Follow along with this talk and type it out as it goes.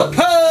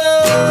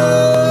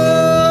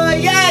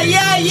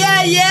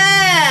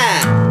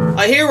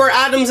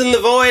atoms in the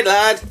void,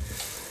 lad.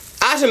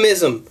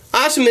 Atomism.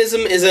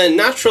 Atomism is a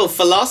natural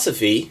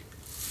philosophy.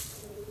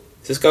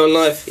 Is this going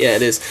live? Yeah,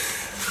 it is.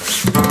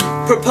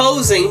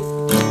 Proposing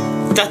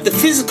that the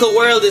physical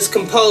world is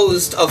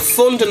composed of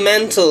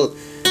fundamental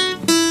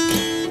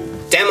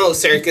demo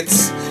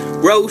circuits,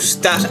 wrote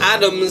that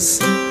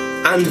atoms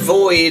and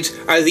void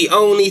are the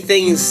only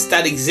things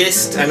that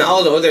exist and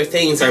all the other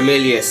things are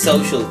merely a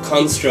social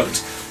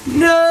construct.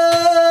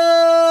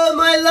 No,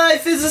 my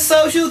life is a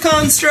social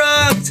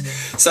construct.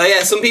 So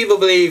yeah, some people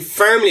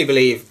firmly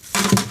believe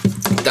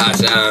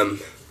that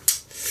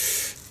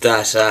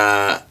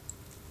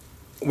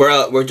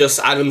we're just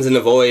atoms in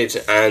a void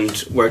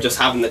and we're just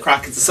having the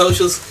crack. It's a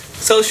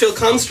social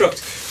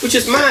construct, which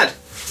is mad,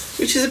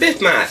 which is a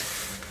bit mad.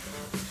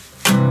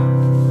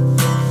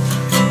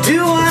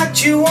 Do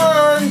what you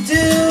want to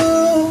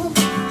do,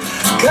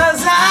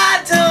 'cause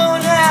I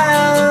don't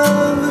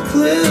have a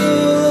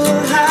clue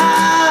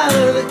how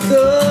to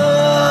go.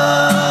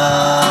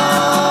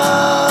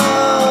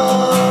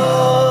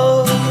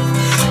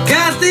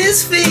 Got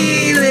this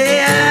feeling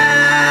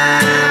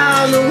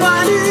I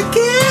want to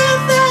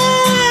give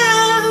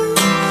them.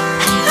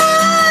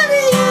 How do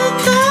you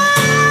go?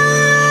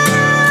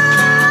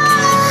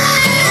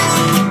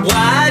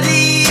 Why do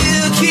you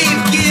keep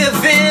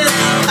giving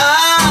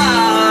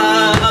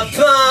up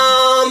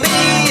on me?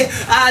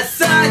 I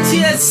thought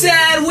you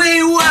said we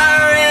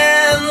were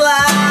in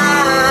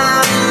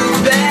love,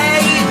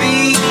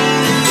 baby.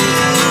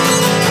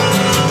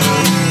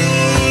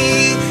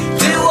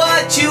 Do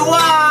what you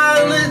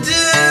wanna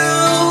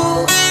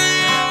do,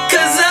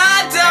 'cause I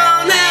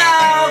don't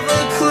have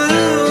a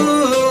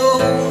clue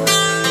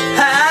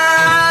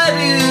how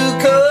to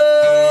go.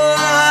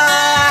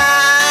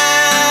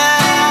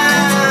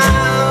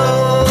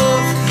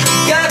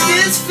 Got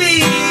this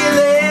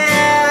feeling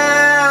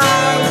I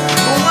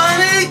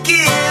wanna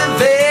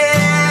give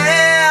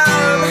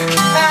in.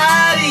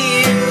 How do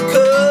you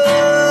go?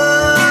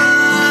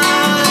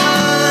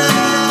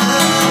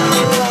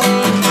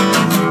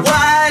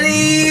 Why do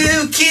you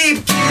keep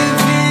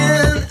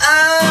giving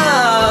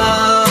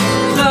up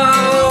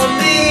on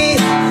me?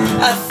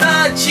 I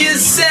thought you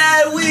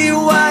said we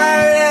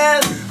were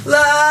in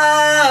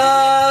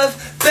love,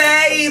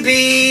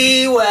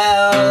 baby.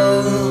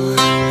 Well,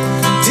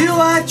 do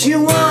what you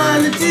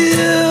wanna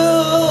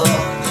do,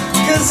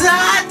 'cause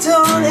I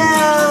don't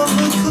have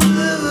a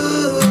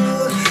clue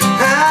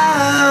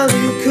how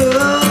to go.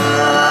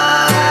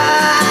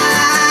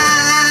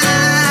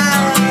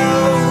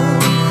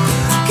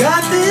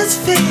 Got this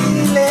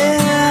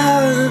feeling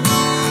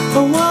I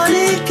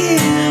wanna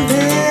give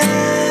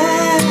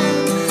in.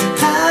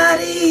 How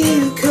do you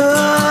go?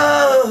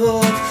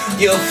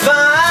 You'll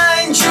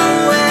find your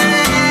way.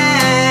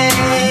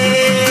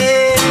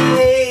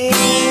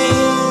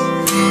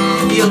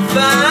 You'll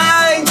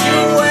find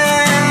your way.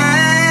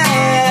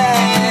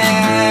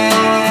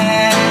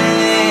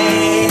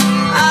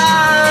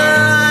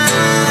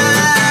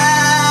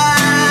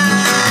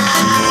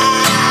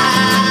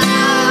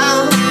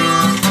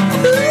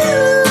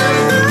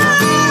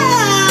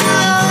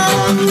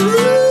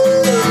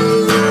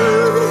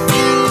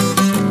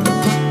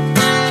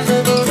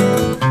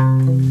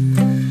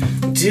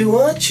 Do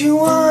what you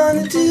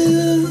wanna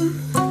do,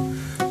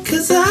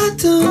 'cause I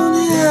don't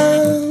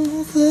have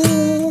a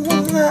clue.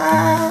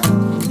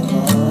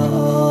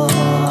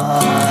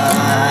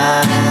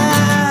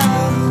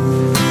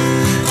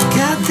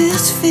 Got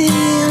this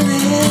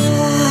feeling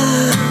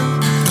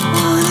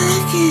wanna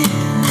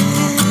give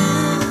in.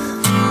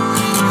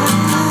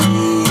 How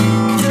do you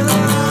go?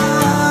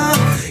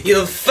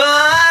 You'll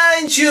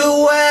find your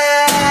way.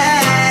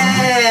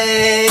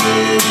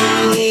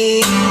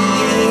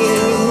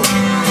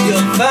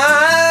 You'll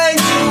find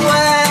your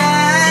way.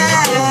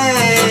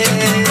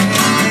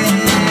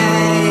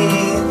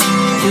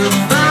 You'll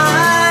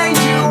find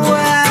your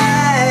way.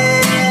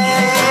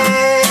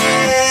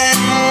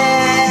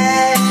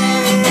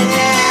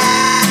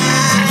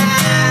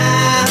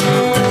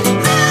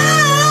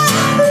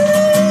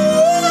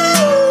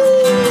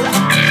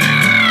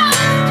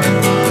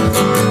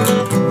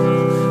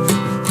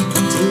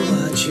 Do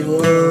what you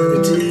wanna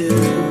do,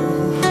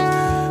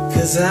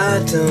 'cause I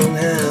don't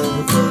have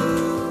a clue.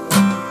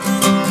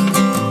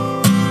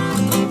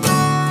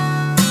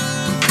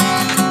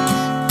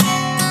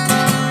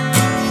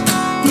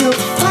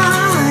 You'll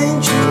find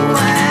your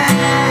way.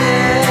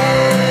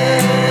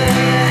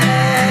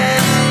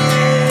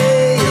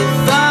 You'll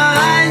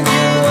find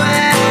your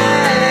way.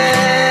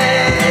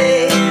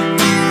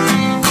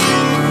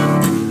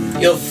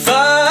 You'll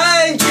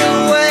find your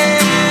way.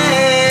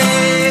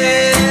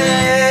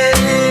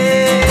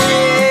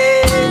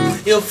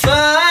 You'll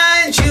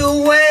find your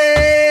way.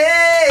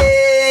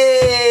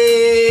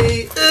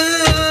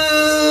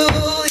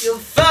 Ooh,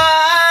 you'll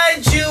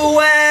find your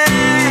way.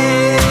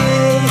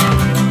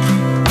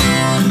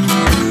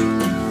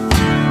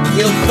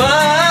 You'll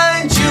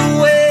find your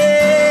way.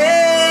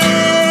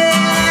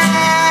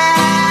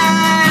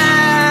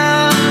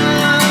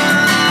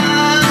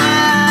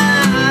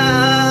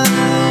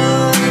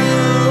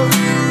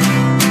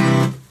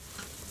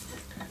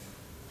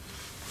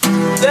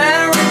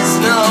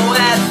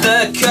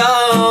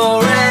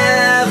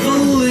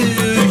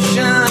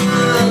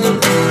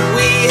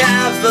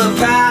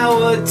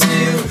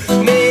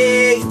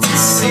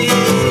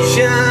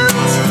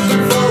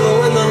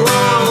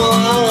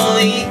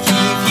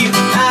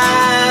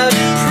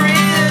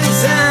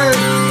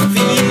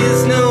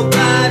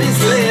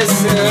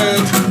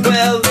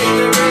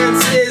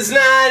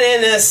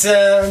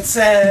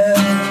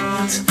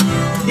 sound.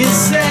 You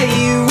say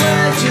you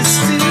were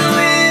just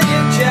doing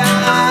your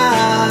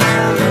job.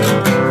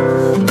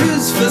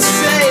 Who's for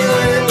sale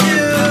and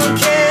you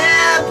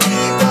can't be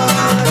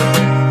bought?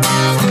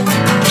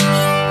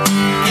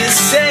 You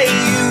say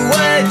you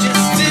were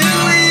just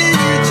doing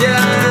your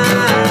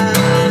job.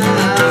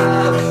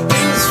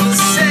 Who's for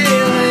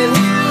sale and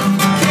you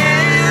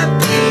can't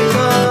be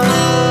bought?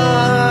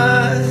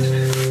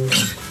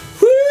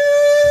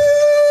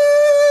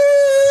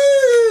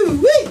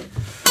 Woo-wee!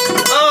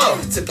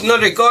 Oh, it's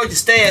another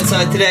gorgeous day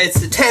outside today. It's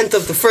the 10th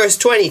of the 1st,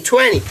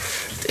 2020.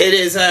 It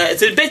is,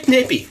 it's a bit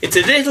nippy. It's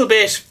a little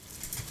bit...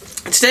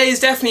 Today is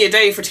definitely a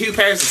day for 2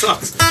 pairs of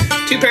socks.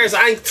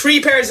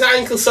 3 pairs of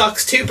ankle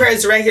socks, 2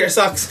 pairs of regular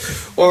socks,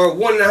 or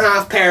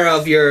 1.5 pair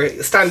of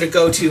your standard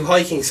go-to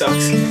hiking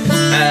socks.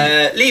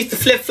 Leave the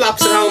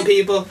flip-flops at home,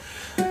 people.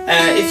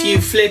 If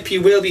you flip,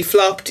 you will be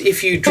flopped.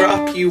 If you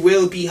drop, you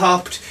will be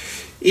hopped.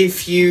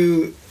 If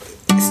you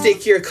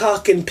stick your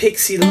cock in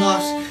pixie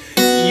lot,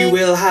 you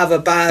will have a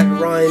bad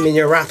rhyme in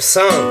your rap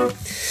song.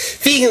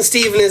 Vegan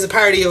Stephen is a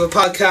parody of a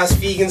podcast.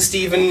 Vegan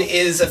Stephen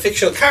is a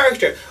fictional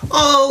character.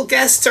 All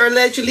guests are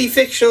allegedly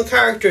fictional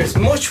characters.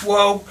 Much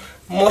woe,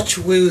 much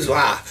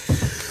woozwa.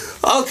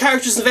 All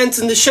characters and events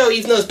in the show,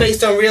 even though it's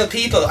based on real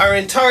people, are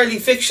entirely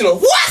fictional.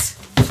 What?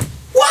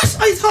 What?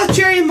 I thought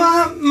Jerry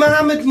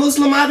Mohammed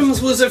Muslim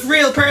Adams was a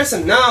real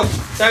person. No,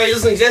 sorry, he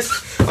doesn't exist.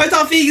 I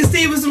thought Vegan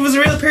Stephen was a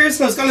real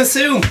person. I was going to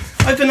sue him.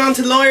 I've been on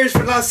to lawyers for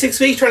the last 6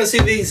 weeks trying to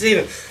sue Vegan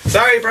Stephen.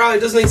 Sorry, bro,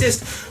 it doesn't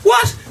exist.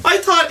 What? I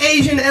thought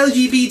Asian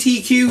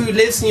LGBTQ who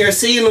lives in your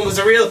ceiling was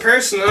a real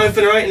person, and I've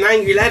been writing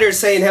angry letters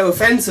saying how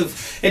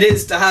offensive it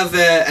is to have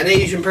an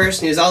Asian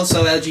person who's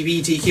also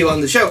LGBTQ on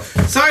the show.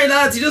 Sorry,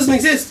 lads, he doesn't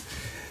exist.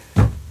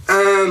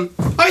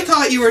 I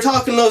thought you were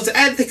talking loads of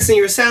ethics and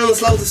you were selling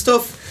us loads of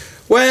stuff.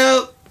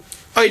 Well,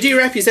 I do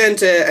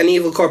represent an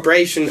evil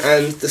corporation,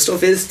 and the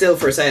stuff is still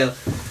for sale.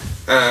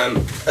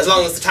 As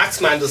long as the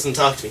taxman doesn't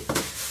talk to me.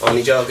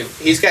 Only joking.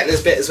 He's getting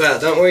his bit as well.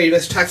 Don't worry,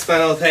 Mr.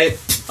 Taxman, I'll pay.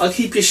 I'll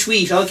keep you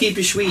sweet. I'll keep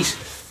you sweet.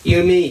 You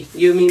and me,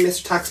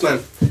 Mr.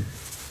 Taxman.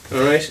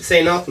 Alright?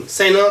 Say nothing.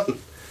 Say nothing.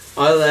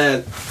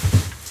 I'll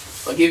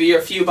give you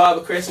a few bob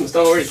at Christmas,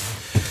 don't worry.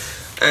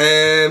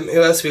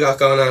 Who else we got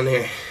going on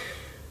here?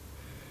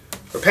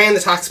 We're paying the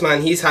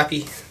taxman, he's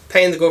happy.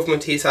 Paying the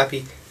government, he's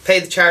happy. Pay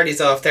the charities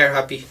off, they're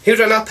happy. Who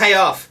did I not pay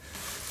off?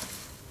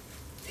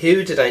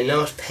 Who did I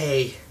not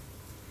pay?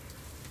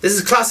 This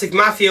is classic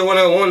Mafia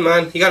 101,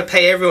 man. You gotta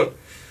pay everyone.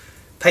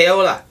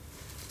 Payola.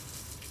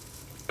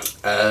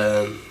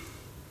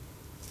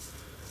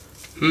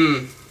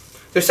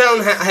 They're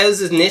selling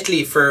houses in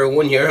Italy for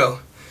 €1.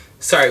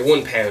 Sorry,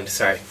 £1,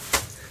 sorry.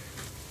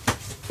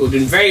 It would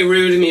have been very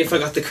rude of me if I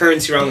got the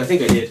currency wrong. I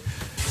think I did.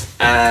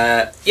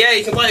 Yeah,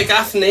 you can buy a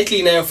gaff in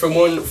Italy now for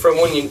one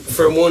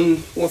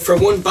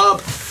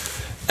bob.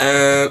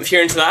 If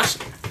you're into that.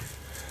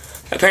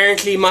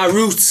 Apparently my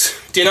roots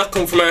do not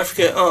come from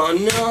Africa. Oh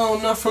no,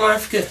 not from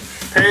Africa.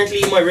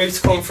 Apparently my roots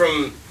come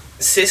from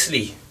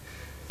Sicily.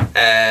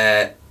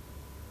 I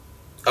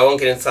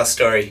won't get into that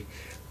story,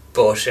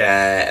 but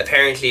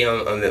apparently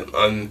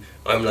I'm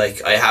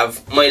like, I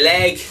have my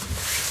leg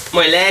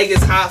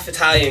is half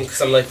Italian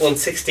because I'm like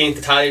 1/16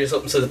 Italian or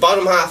something. So the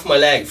bottom half of my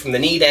leg, from the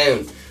knee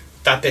down,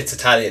 that bit's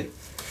Italian.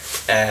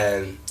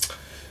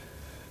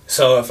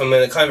 So if I'm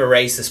in a kind of a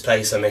racist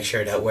place, I make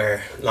sure that I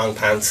wear long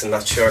pants and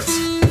not shorts.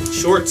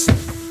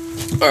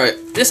 Alright,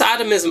 this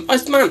atomism,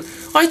 man,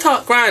 I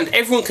thought, grand,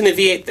 everyone can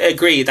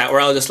agree that we're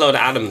all just a load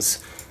of atoms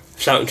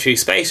floating through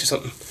space or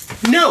something.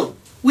 No,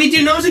 we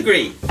do not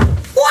agree.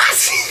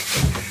 What?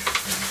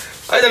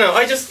 I don't know,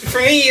 for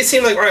me it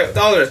seemed like, right,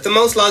 the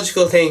most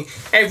logical thing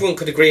everyone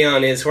could agree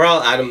on is we're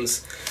all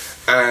atoms,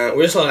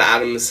 we're just a lot of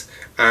atoms,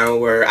 and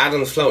we're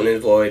atoms floating in the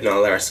void and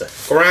all that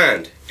stuff.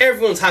 Grand,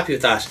 everyone's happy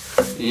with that.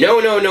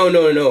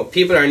 No,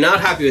 people are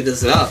not happy with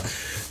this at all.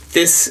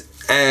 This,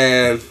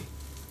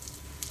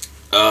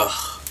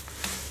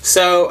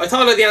 so I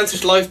thought I had the answer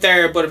to life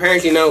there, but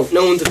apparently no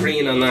one's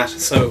agreeing on that.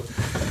 So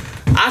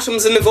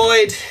atoms in the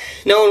void,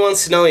 no one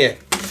wants to know you.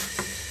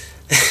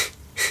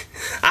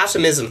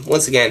 Atomism,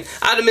 once again.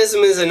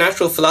 Atomism is a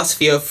natural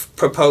philosophy of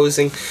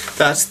proposing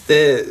that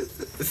the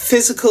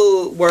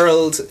physical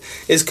world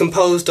is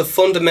composed of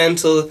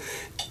fundamental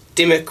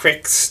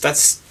Democritus,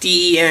 that's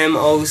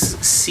Democuritus,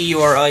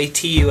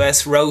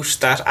 wrote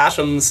that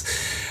atoms...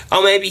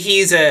 Oh, maybe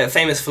he's a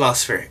famous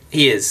philosopher.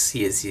 He's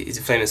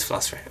a famous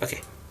philosopher.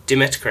 Okay.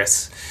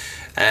 Democritus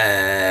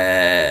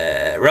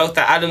wrote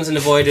that atoms in the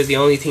void are the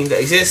only thing that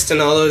exist,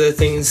 and all other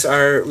things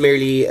are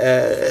merely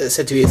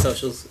said to be a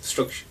social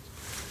structure,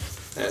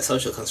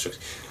 social construct.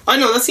 I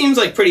know, that seems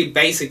like pretty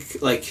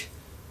basic. Like,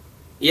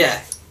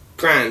 yeah,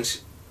 grand.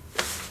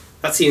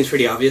 That seems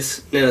pretty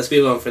obvious. Now let's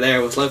move on for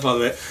there. What's life all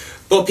about?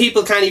 But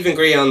people can't even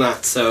agree on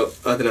that, so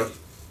I don't know.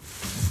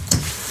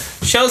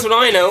 Shows what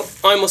I know.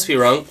 I must be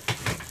wrong.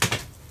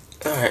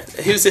 Alright,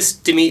 who's this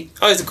Demetrius?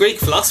 Oh, he's a Greek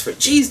philosopher.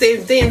 Jeez,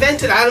 they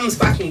invented atoms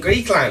back in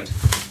Greekland.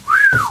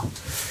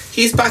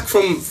 He's back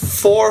from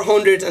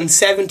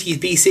 470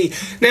 BC.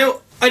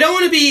 Now, I don't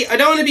want to be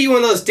one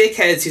of those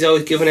dickheads who's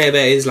always giving out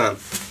about Islam.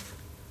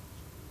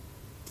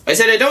 I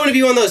said I don't want to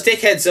be one of those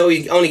dickheads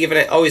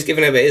always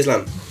giving out about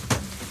Islam.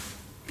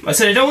 I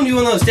said I don't want to be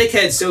one of those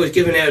dickheads always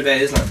giving out about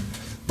Islam.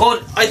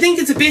 But I think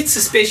it's a bit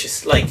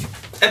suspicious, like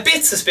a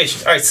bit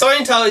suspicious. Alright,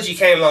 Scientology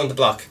came along the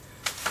block.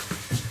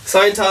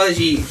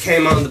 Scientology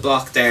came on the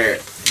block there a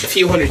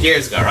few hundred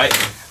years ago, right?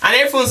 And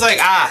everyone's like,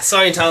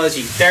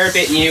 Scientology, they're a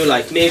bit new,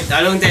 like, maybe,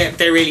 I don't think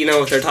they really know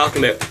what they're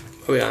talking about.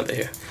 What are we on to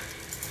here?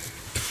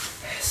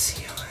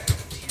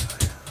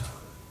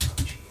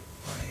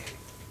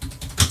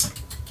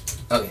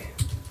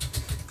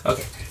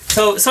 Okay.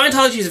 So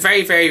Scientology is a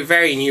very, very,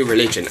 very new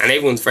religion, and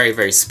everyone's very,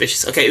 very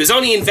suspicious. Okay, it was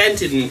only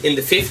invented in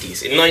the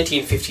 50s, in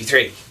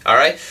 1953,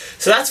 alright?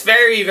 So that's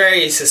very,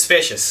 very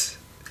suspicious.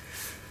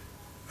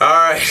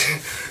 Alright,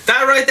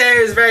 that right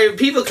there is very...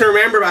 People can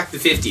remember back the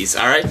 50s,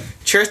 alright?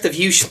 Church of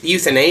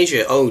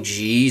Euthanasia, oh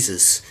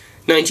Jesus,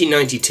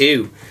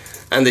 1992.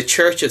 And the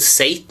Church of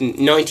Satan,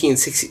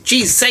 1960.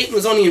 Jeez, Satan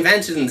was only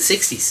invented in the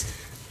 60s.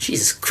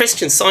 Jesus,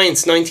 Christian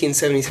Science,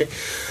 1973.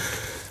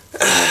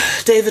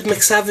 David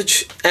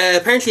McSavage,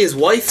 apparently his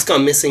wife's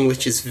gone missing,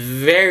 which is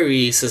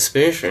very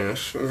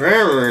suspicious.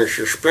 Very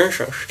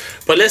suspicious.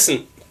 But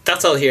listen,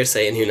 that's all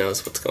hearsay and who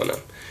knows what's going on.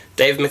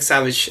 David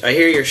McSavage, I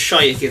hear you're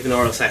shy at giving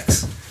oral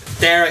sex.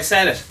 There, I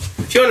said it.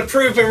 If you want to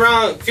prove me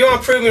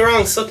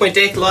wrong, suck my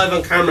dick live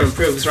on camera and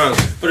prove it's wrong.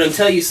 But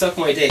until you suck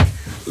my dick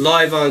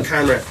live on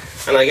camera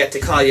and I get to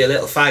call you a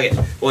little faggot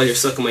while you're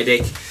sucking my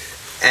dick.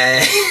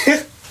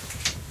 David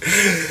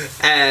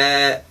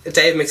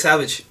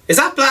McSavage. Is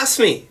that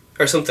blasphemy?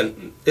 Or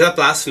something? Is that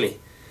blasphemy?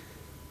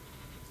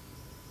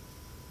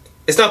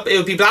 It's not. It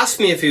would be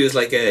blasphemy if he was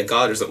like a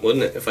god or something,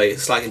 wouldn't it? If I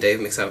slagging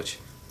David McSavage.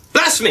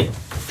 Blasphemy!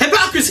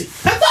 Hypocrisy!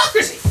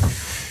 Hypocrisy!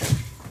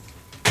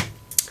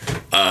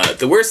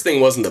 The worst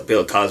thing wasn't that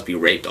Bill Cosby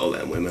raped all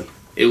them women.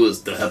 It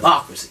was the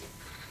hypocrisy.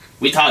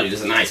 We thought he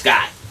was a nice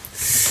guy.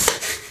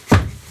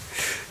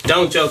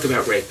 Don't joke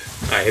about rape.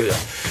 Alright, here we go.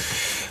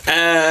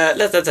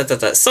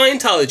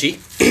 Scientology.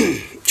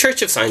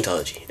 Church of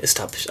Scientology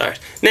established. Alright.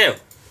 Now,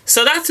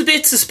 so that's a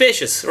bit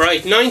suspicious,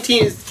 right? Their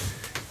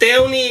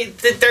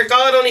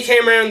god only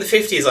came around in the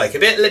 50s, like a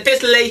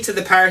bit late to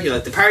the party.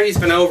 Like the party's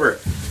been over.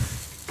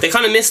 They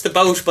kind of missed the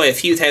boat by a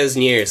few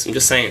thousand years. I'm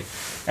just saying.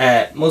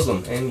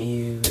 Muslim,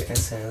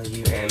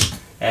 M-U-S-L-U-M,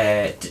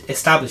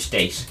 established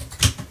date.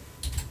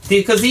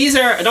 Because these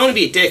are, I don't want to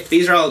be a dick.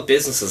 These are all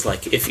businesses.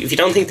 Like if you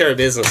don't think they're a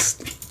business,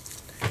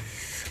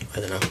 I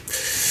don't know.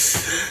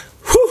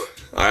 Whew.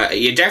 Alright,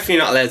 you're definitely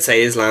not allowed to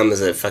say Islam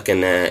is a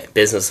fucking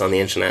business on the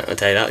internet. I'll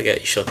tell you, that'll get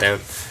you shut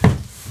down.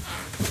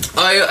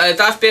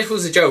 That bit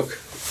was a joke.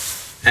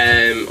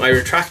 I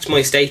retract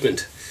my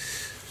statement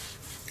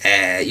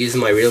using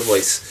my real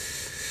voice.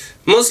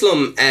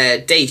 Muslim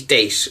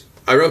date.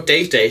 I wrote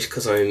date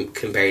because I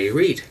can barely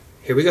read.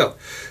 Here we go.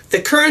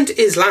 The current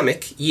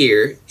Islamic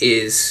year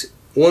is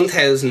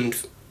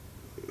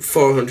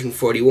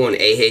 1441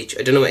 AH.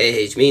 I don't know what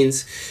AH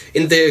means.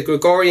 In the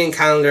Gregorian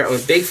calendar, I'm a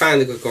big fan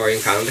of the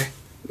Gregorian calendar.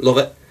 Love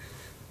it.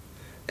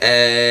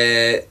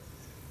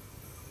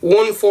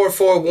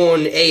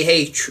 1441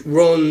 AH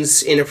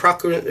runs in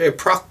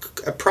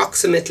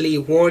approximately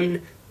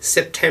 1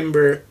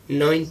 September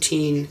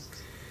 19...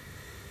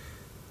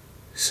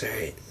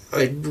 Sorry,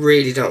 I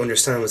really don't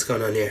understand what's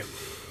going on here.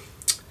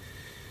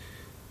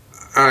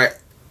 Alright.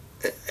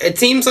 It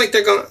seems like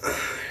they're going...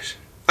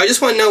 I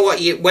just want to know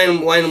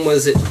when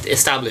was it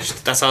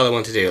established. That's all I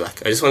want to do.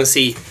 Like, I just want to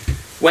see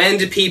when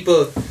did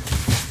people...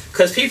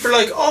 Because people are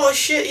like, oh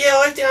shit, yeah,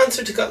 I have the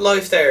answer to got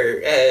life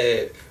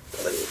there.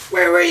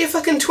 Where were you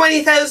fucking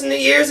 20,000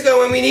 years ago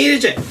when we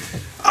needed you?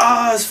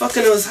 I was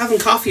having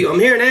coffee. I'm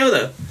here now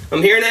though.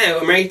 I'm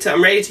ready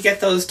to get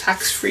those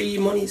tax-free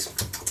monies.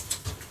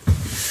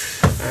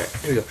 Alright,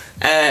 here we go.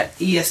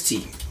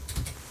 EST.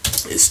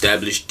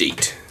 Established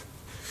date.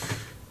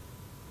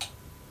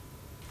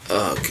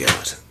 Oh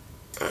god.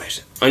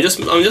 Alright. I'm just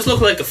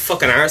looking like a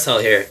fucking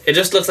arsehole here. It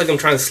just looks like I'm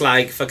trying to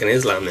slag fucking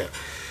Islam now.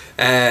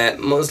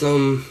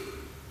 Muslim.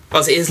 Oh,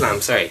 it's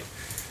Islam, sorry.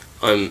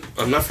 I'm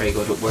not very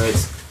good with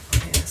words.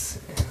 Yes.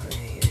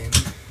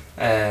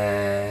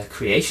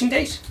 Creation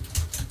date?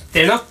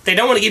 They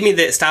don't want to give me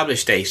the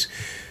established date.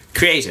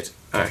 Created.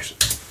 Alright.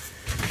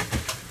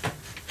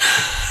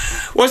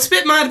 What's a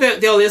bit mad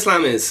about the old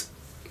Islam is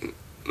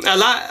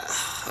alright,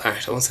 I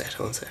won't say it.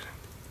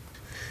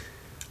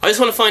 I just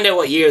want to find out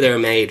what year they were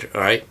made,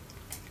 alright?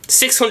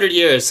 600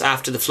 years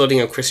after the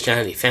flooding of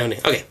Christianity, founding.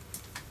 Okay.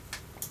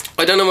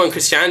 I don't know when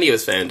Christianity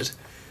was founded.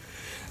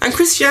 And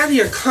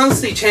Christianity are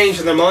constantly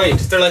changing their mind.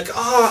 They're like,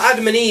 oh,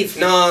 Adam and Eve.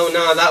 No,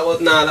 that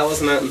wasn't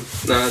happening.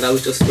 No, that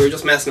was we were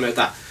just messing about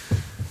that.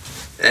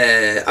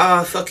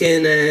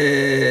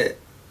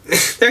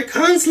 They're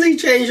constantly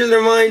changing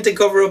their mind to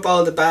cover up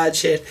all the bad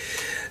shit.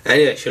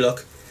 Anyway,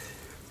 Sherlock.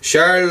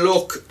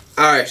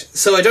 Alright,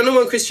 so I don't know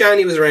when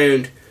Christianity was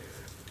around,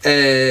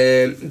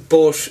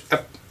 but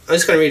I'm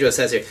just going to read what it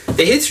says here.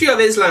 The history of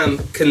Islam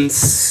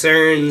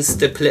concerns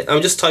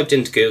I'm just typed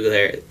into Google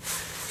there.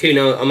 You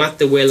know, I'm at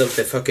the will of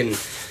the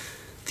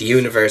the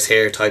universe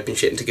here typing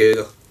shit into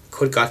Google.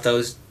 Could have got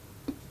those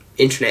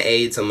internet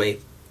aids on my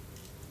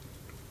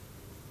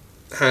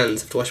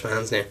hands. I have to wash my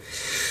hands now.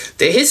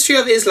 The history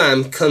of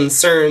Islam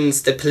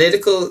concerns the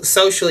political,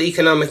 social,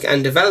 economic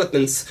and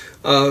developments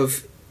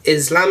of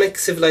Islamic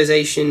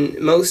civilization.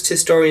 Most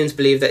historians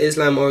believe that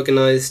Islam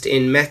organized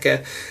in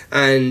Mecca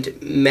and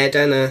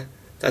Medina,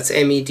 that's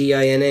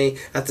Medina,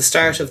 at the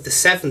start of the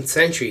 7th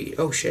century.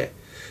 Oh shit.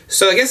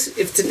 So I guess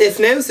if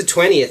now's the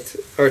 20th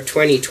or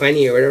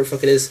 2020 or whatever the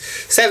fuck it is,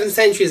 7th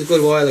century is a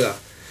good while ago.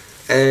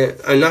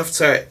 I'm not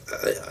sorry.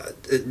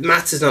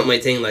 Maths is not my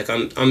thing. Like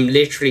I'm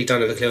literally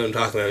don't have a clue what I'm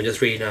talking about. I'm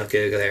just reading out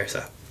Google there.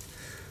 So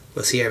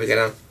we'll see how we get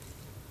on.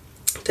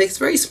 It takes a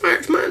very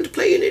smart man to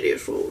play an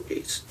idiot. Oh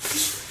jeez.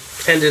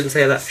 Pretend I didn't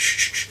say that.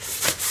 Shh.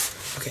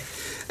 Okay.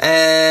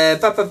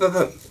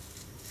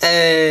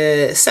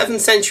 7th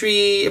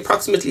century,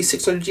 approximately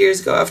 600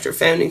 years ago after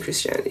founding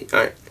Christianity.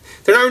 Alright.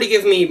 They're not really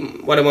giving me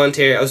what I want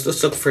here. I was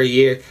just looking for a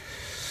year.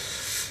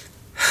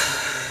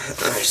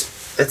 Alright,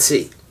 let's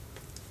see.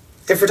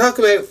 If we're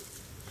talking about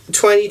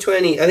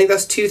 2020, I think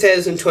that's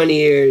 2020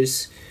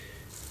 years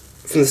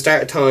from the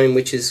start of time,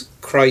 which is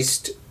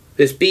Christ.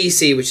 There's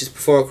BC, which is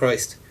before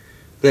Christ,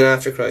 and then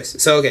after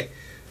Christ. So, okay,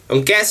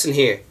 I'm guessing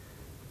here.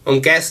 I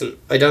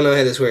don't know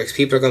how this works.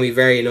 People are going to be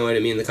very annoyed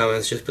at me in the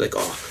comments. Just be like,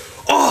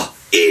 oh,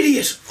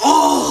 idiot!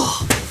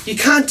 Oh, you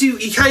can't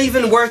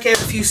even work out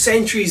a few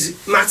centuries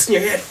maths in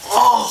your head.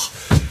 Oh,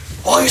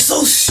 you're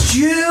so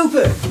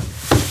stupid.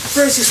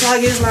 First you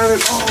slag Islam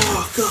and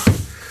oh god.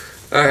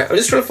 Alright, I'm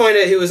just trying to find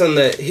out who was on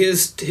the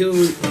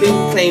who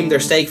claimed their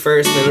stake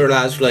first, and then other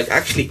lads were like,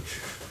 actually,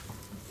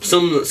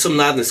 some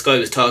lad in the sky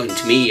was talking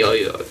to me.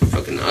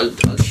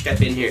 I'll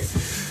step in here.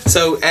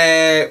 So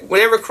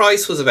whenever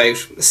Christ was about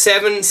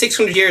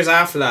 600 years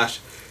after that,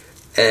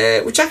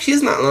 which actually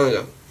isn't that long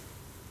ago.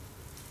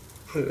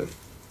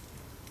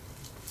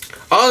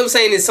 All I'm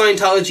saying is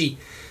Scientology,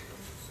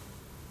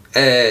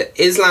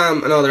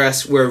 Islam and all the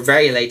rest were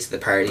very late to the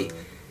party.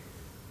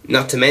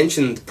 Not to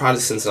mention the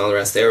Protestants and all the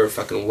rest, they were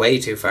fucking way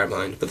too far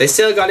behind. But they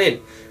still got in.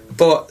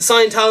 But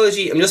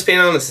Scientology, I'm just being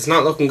honest, it's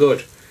not looking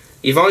good.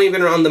 You've only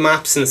been around the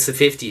map since the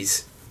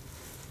 50s.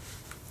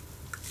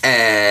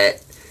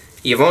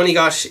 You don't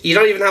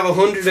even have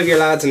 100 of your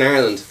lads in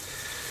Ireland.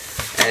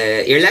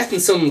 You're letting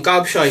some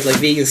gobshite like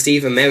Vegan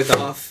Stephen mouth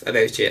off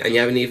about you, and you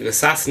haven't even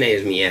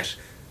assassinated me yet.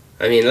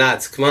 I mean,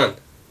 lads, come on.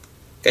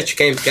 Get your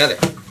game together.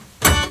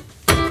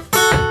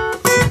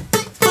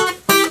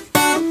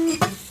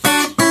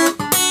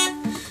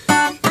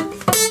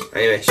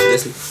 Anyway,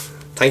 listen.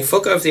 Thank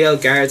fuck off the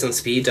old guards on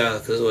speed dial,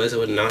 because otherwise I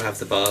would not have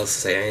the balls to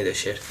say any of this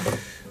shit.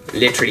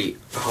 Literally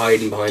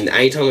hiding behind.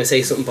 Anytime I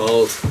say something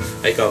bold,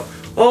 I go,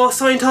 oh,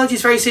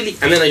 Scientology's very silly,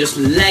 and then I just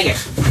leg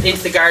it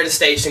into the guard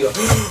station and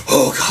go,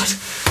 oh god,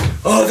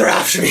 oh, they're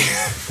after me.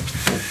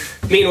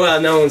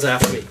 Meanwhile, no one's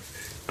after me.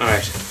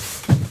 Alright.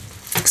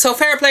 So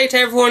fair play to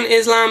everyone,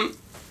 Islam.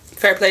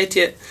 Fair play to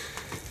you.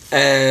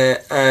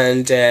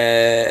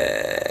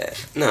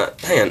 No,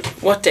 hang on.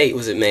 What date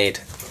was it made?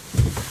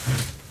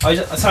 Sorry,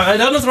 I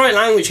don't know the right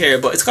language here,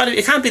 but it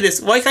can't be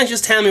this. Why can't you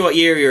just tell me what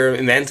year you're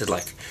invented,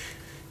 like?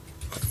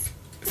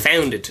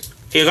 Founded.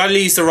 You gotta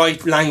use the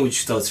right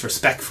language, though. It's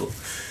respectful.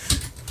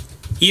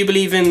 You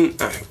believe in...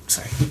 Oh,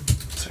 sorry.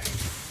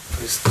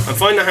 I'm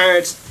finding it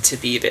hard to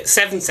be a bit...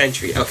 7th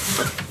century.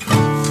 Okay.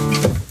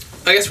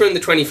 I guess we're in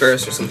the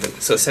 21st or something.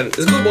 So 7th...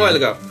 It's a good while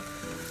ago.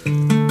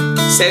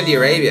 Saudi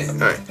Arabia.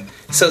 Alright.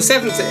 So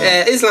 7th...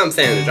 Islam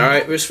founded.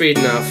 Alright, we're just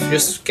reading off.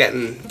 Just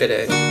getting a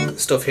bit of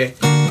stuff here.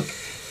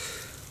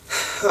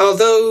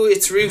 Although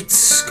its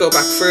roots go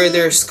back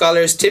further,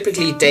 scholars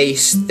typically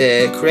date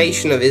the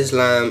creation of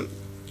Islam...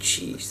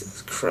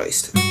 Jesus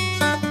Christ.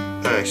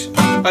 Alright.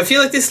 I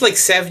feel like this is like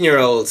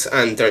 7-year-olds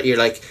and you're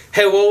like,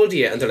 how old are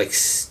you? And they're like,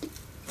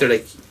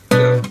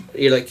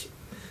 you're like,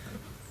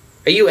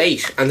 are you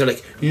 8? And they're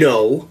like,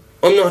 no,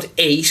 I'm not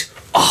 8.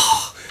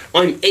 Oh,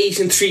 I'm 8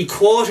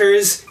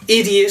 3/4,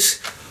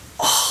 idiot.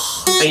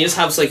 Oh. And you just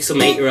have like some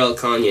 8-year-old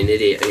calling you an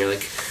idiot and you're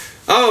like,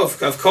 oh,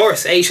 of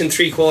course, 8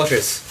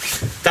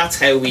 3/4. That's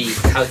how we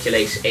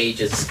calculate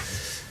ages.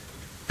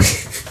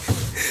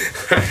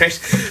 Alright,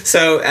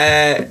 so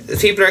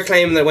people are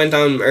claiming that it went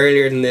on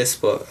earlier than this,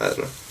 but I don't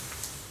know.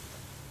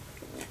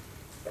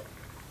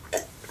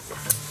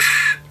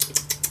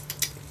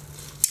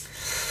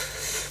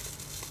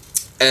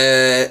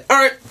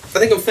 Alright, I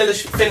think I'm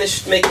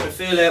finished making a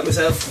fool out of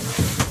myself.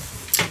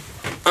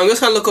 I'm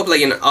just gonna look up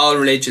like in all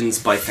religions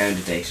by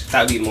founded date.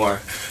 That would be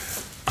more.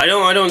 I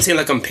don't seem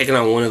like I'm picking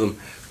on one of them.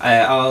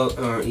 All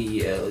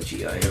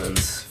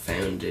religions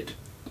founded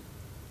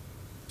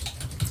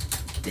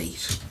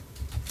date.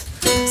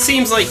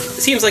 Seems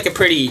like a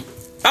pretty...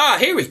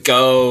 here we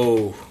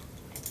go.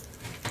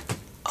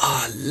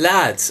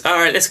 Lads.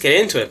 Alright, let's get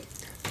into it.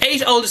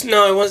 8 oldest...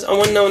 No, I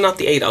want to know not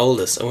the 8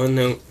 oldest. I want to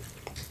know...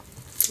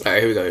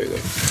 Alright, here we go.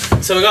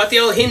 So we got the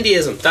old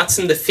Hinduism. That's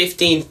in the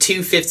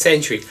 5th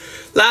century.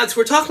 Lads,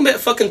 we're talking about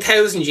fucking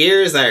 1,000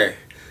 years there.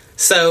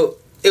 So,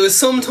 it was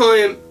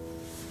sometime...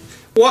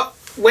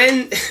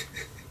 When...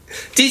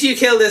 Did you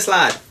kill this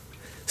lad?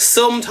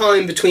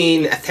 sometime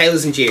between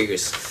 1,000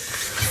 years.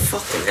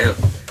 Fucking hell.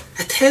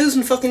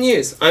 1,000 fucking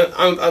years.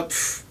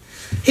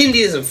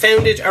 Hinduism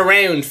founded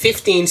around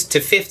 15th to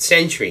 5th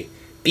century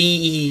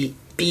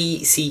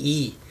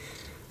BCE.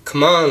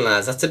 Come on,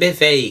 lads, that's a bit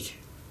vague.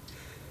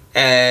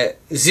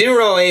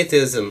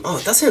 Zoroastrianism. Oh,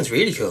 that sounds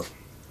really cool.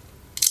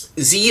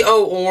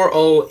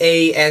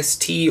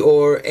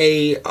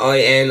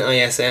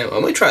 Zoroastrianism. I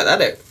might try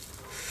that out.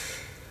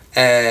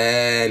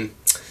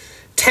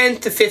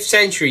 10th to 5th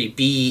century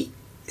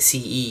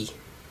BCE.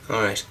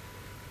 Alright.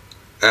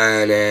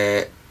 And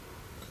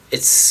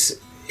it's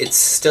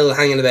still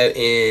hanging about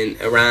in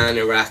Iran,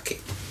 Iraq,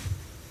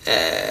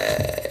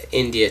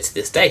 India to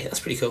this day. That's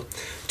pretty cool.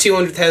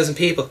 200,000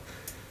 people.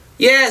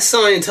 Yeah,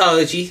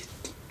 Scientology.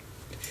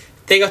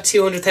 They got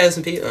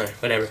 200,000 people. Alright,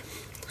 whatever.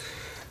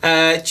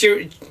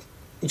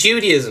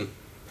 Judaism.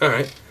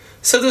 Alright.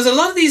 So there's a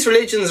lot of these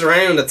religions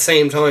around at the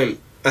same time,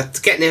 at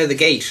getting out of the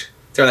gate.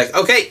 They're like,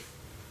 okay,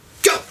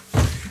 go!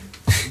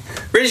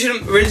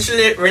 religion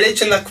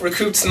that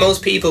recruits the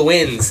most people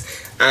wins.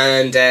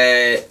 And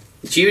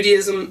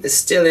Judaism is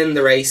still in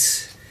the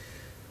race.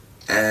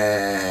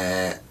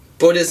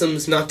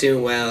 Buddhism's not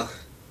doing well.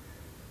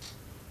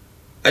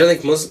 I don't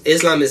think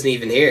Islam isn't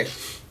even here.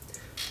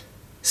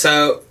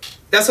 So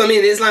that's what I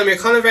mean. Islam, you're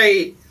kind of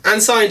very... And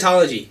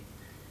Scientology.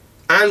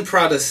 And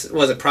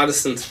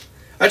Protestant.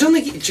 I don't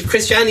think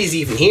Christianity's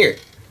even here.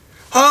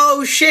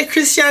 Oh shit,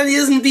 Christianity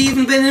hasn't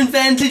even been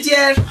invented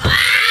yet.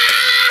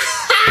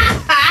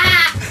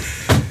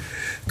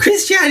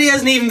 Christianity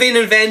hasn't even been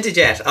invented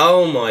yet.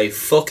 Oh my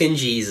fucking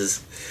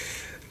Jesus.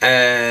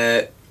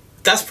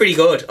 That's pretty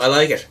good. I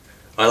like it.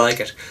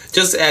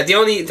 Just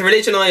the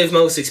religion I have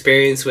most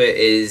experience with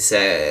is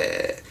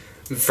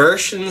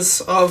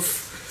versions of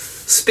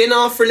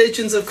spin-off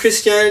religions of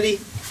Christianity.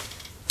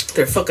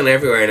 They're fucking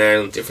everywhere in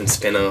Ireland, different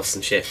spin-offs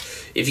and shit.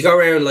 If you go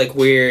around like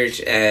weird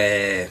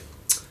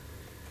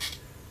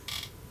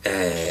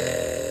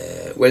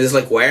where there's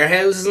like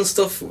warehouses and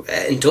stuff,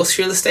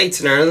 industrial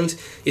estates in Ireland,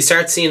 you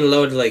start seeing a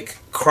load of like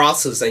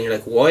crosses, and you're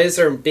like, why is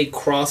there big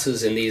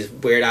crosses in these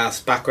weird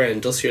ass background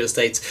industrial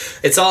estates?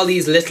 It's all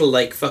these little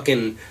like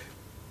fucking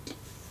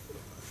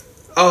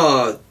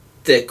the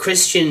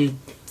Christian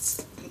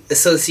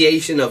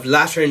Association of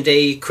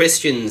Latter-day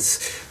Christians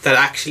that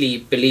actually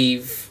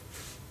believe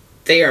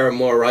they are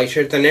more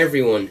righter than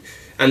everyone,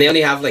 and they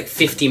only have like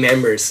 50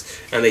 members,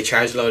 and they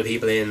charge a lot of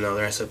people in and all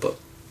the rest of it. But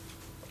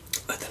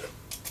I don't know.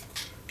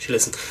 You should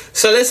listen.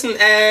 So listen,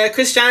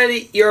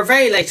 Christianity, you're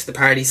very late to the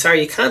party.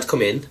 Sorry, you can't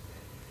come in.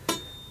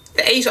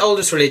 The 8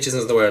 oldest religions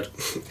in the world.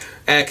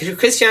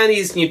 Christianity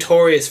is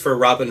notorious for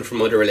robbing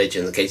from other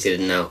religions, in case you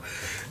didn't know.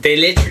 They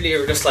literally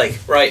are just like,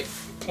 right,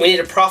 we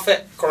need a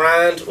prophet,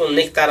 grand, we'll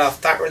nick that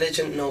off that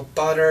religion, no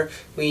bother.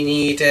 We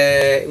need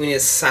a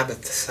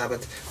Sabbath.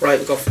 Right,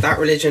 we'll go for that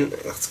religion,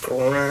 that's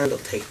grand, I'll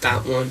take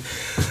that one.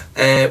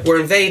 We're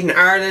invading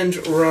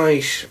Ireland,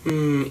 right,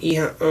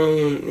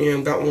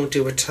 that won't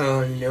do at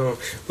all, no.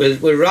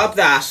 We'll rob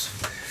that.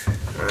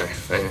 Alright,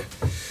 fine.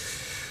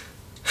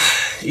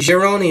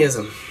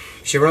 Zoroastrianism.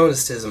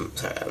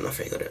 Sorry, I'm not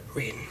very good at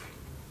reading.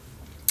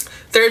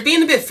 They're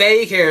being a bit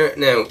vague here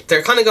now.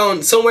 They're kind of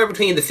going somewhere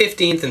between the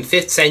 15th and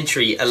 5th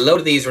century. A load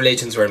of these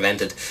religions were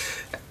invented.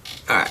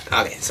 Alright,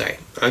 okay, sorry.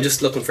 I'm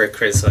just looking for a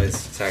criticise.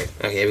 Sorry.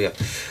 Okay, here we go.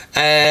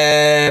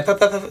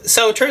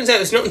 So it turns out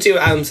it's nothing to do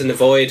with atoms in the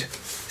void.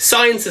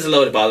 Science is a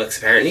load of bollocks,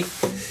 apparently.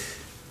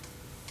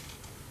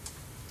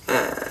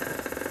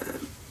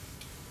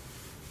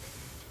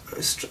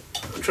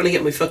 I'm trying to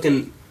get my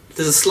fucking...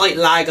 There's a slight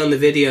lag on the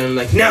video, and I'm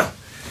like, no!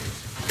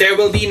 There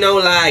will be no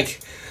lag.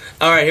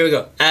 Alright, here we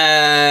go.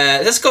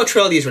 Let's go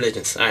through all these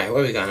religions. Alright,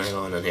 where are we going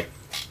on here?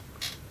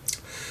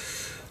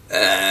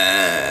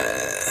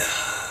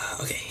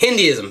 Okay,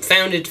 Hinduism,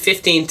 founded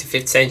 15th to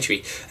 5th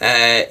century.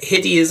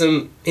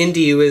 Hinduism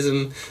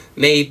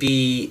may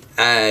be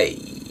a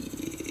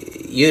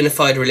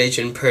unified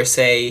religion per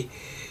se,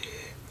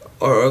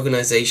 or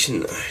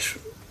organization.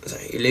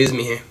 Sorry, you're losing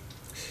me here.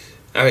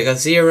 Alright, we got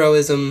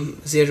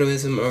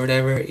Zoroism or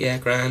whatever. Yeah,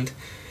 grand.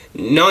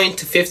 9th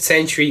to 5th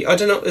century. I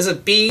don't know, is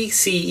it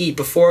BCE,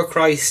 before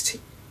Christ?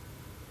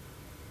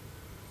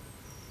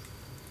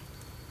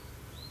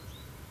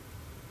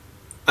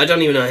 I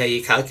don't even know how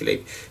you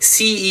calculate.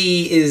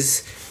 CE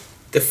is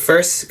the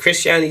first,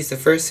 Christianity is the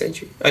 1st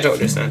century. I don't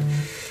understand.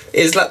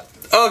 Islam,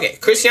 okay,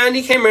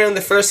 Christianity came around the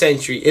 1st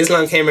century,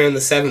 Islam came around the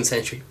 7th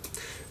century.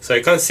 So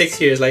you're kind of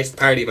 6 years late to the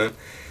party, man.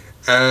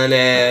 And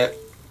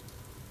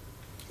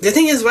the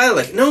thing is, well,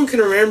 like, no one can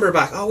remember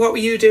back, what were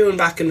you doing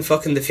back in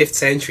fucking the 5th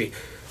century?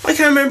 I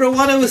can't remember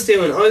what I was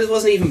doing. I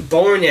wasn't even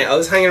born yet. I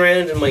was hanging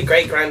around in my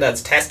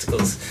great-granddad's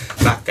testicles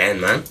back then,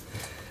 man.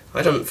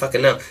 I don't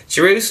fucking know.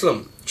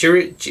 Jerusalem.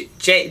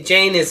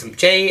 Jainism. Jainism.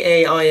 How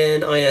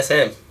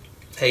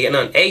you getting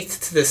on? 8th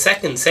to the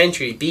 2nd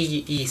century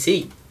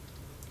BEC.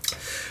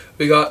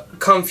 We got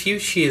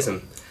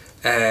Confucianism.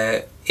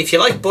 If you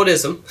like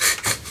Buddhism...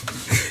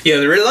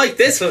 You'll really like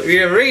this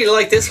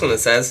one. It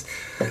says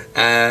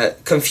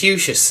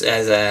Confucius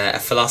as a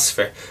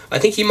philosopher. I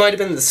think he might have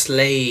been the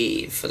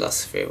slave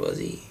philosopher, was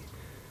he?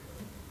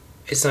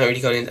 it's not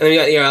really going in. And then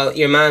you got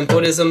your man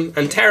Buddhism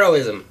and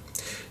Taoism.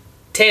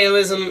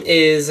 Taoism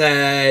is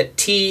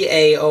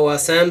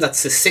Taoism.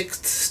 That's the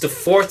 6th to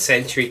 4th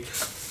century.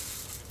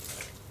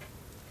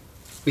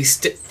 We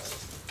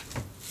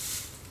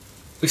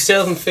still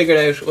haven't figured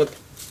out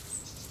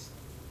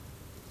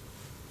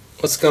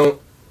what's going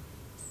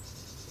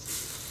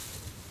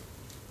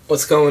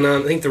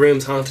on. I think the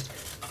room's haunted.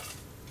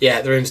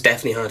 Yeah, the room's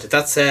definitely haunted.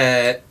 That's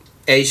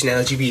Asian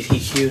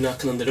LGBTQ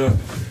knocking on the door.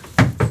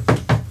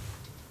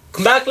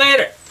 Come back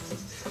later.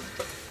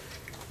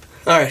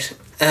 Alright.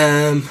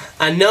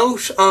 A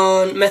note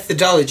on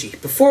methodology.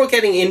 Before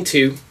getting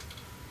into,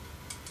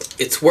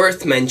 it's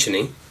worth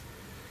mentioning,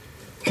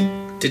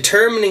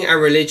 determining a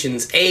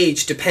religion's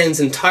age depends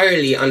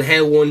entirely on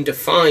how one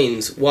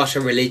defines what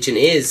a religion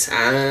is.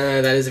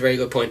 That is a very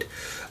good point.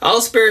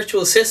 All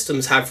spiritual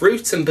systems have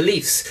roots and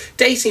beliefs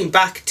dating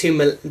back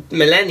to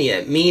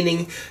millennia,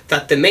 meaning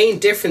that the main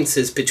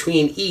differences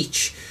between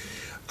each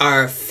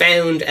are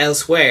found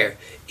elsewhere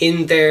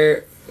in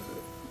their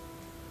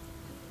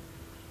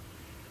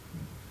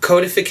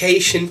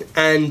codification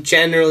and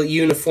general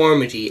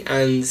uniformity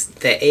and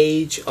the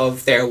age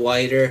of their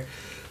wider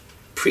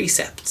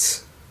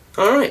precepts.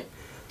 Alright.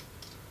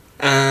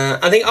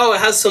 I think it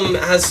has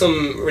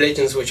some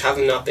religions which have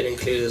not been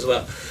included as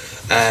well.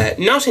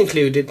 Not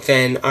included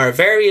then are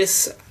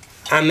various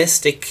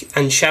amistic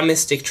and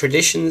shamistic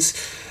traditions,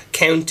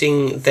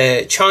 counting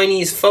the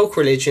Chinese folk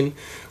religion,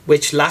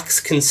 which lacks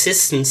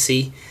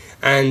consistency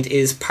and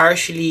is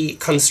partially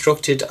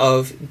constructed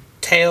of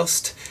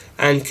Taoist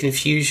and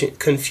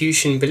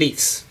Confucian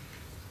beliefs,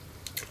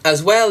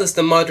 as well as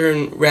the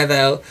modern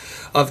revel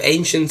of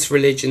ancient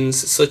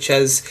religions such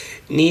as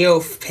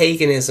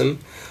Neo-paganism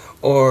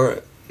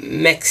or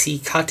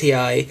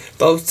Mexicatiae,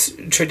 both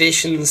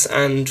traditions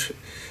and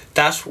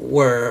that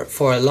were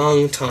for a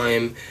long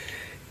time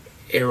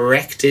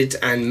erected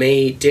and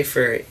may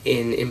differ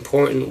in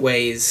important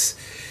ways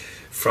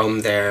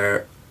from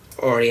their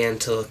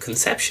Oriental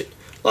conception.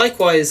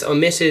 Likewise,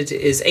 omitted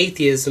is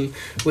atheism,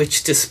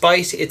 which,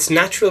 despite its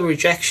natural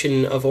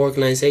rejection of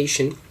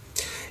organization,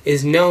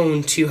 is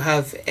known to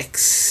have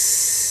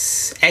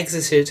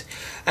existed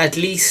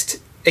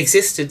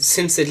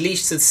since at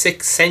least the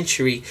 6th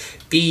century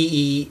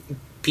BCE,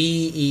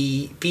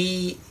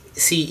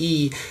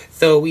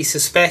 though we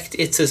suspect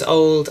it's as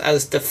old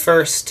as the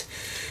first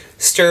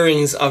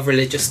stirrings of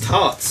religious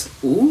thoughts.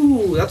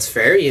 Ooh, that's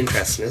very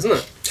interesting, isn't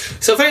it?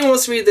 So if anyone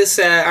wants to read this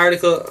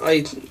article,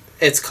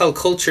 it's called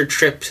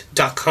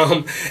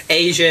culturetrip.com,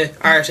 Asia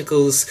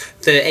Articles,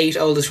 the 8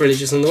 oldest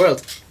religions in the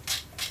world.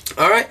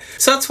 Alright,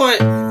 so that's why,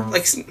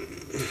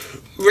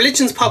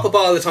 religions pop up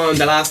all the time.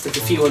 They last a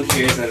few hundred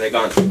years and then they're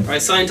gone. Right,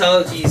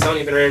 Scientology's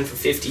only been around for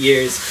 50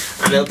 years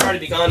and they'll probably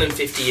be gone in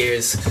 50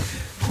 years.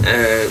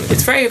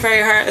 It's very,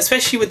 very hard,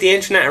 especially with the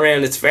internet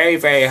around, it's very,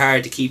 very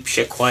hard to keep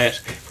shit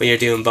quiet when you're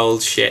doing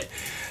bold shit.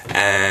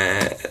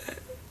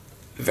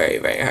 Very,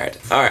 very hard.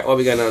 Alright, what are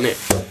we going on here?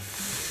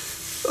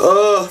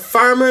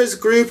 Farmers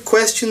Group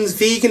questions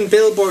vegan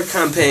billboard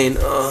campaign.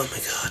 Oh my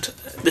god.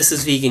 This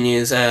is vegan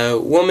news.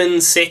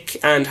 Woman sick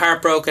and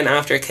heartbroken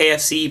after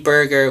KFC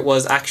burger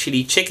was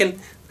actually chicken.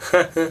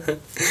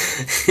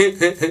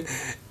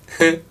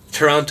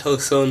 Toronto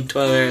Sun,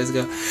 12 hours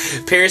ago.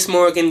 Piers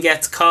Morgan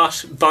gets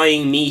caught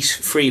buying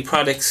meat-free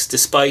products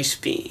despite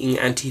being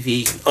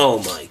anti-vegan.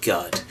 Oh my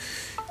god.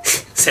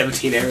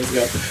 17 hours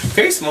ago.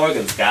 Piers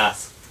Morgan's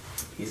gas.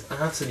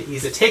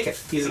 He's a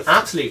ticket. He's an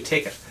absolute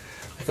ticket.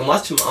 I can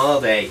watch him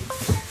all day.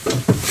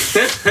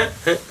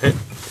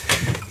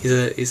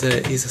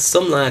 He's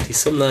some lad. He's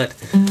some lad.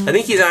 I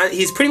think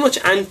he's pretty much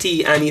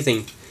anti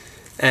anything.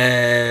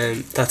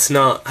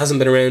 Hasn't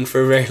been around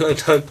for a very long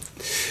time.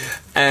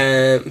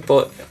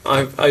 But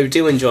I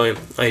do enjoy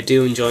him. I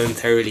do enjoy him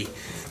thoroughly.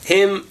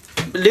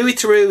 Louis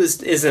Theroux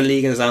is in a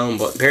league in his own,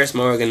 but Piers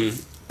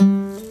Morgan's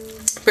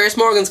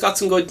got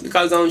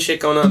his own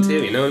shit going on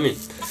too. You know what I mean?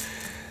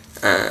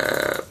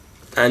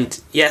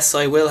 And yes,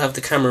 I will have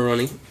the camera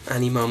running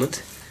any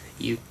moment.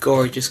 You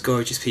gorgeous,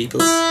 gorgeous people.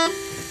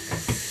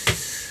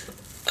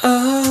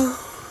 Oh,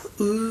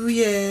 ooh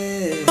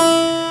yeah.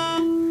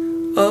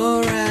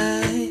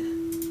 Alright.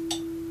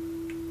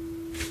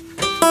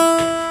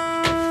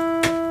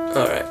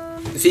 Alright.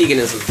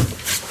 Veganism.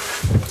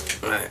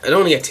 Alright, I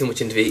don't want to get too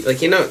much into vegan.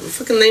 Like, you know,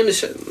 fucking my name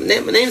is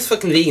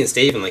fucking Vegan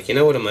Steven. Like, you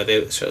know what I'm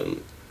about. So,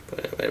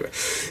 whatever.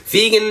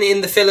 Vegan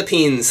in the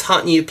Philippines.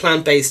 Hot new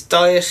plant-based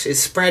diet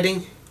is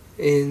spreading.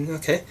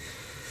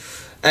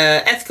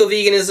 Ethical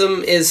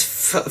veganism is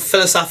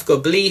philosophical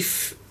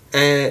belief.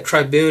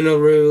 Tribunal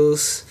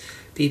rules.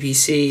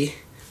 BBC.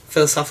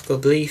 Philosophical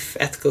belief.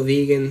 Ethical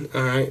vegan.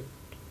 Alright.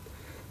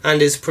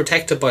 And is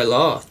protected by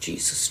law.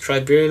 Jesus.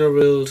 Tribunal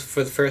ruled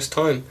for the first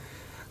time.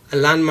 A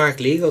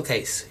landmark legal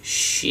case.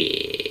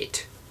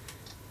 Shit.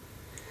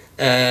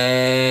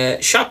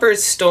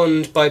 Shoppers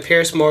stunned by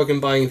Piers Morgan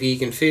buying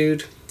vegan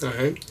food.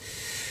 Alright.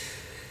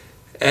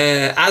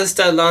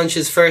 Asda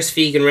launches first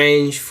vegan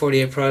range,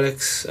 48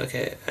 products.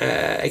 Okay.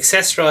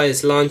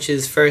 Accessorize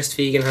launches first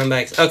vegan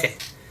handbags. Okay.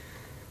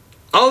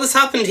 all that's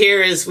happened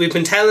here is we've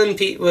been telling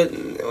people.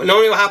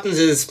 Normally, what happens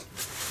is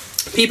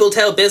people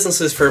tell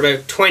businesses for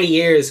about 20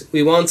 years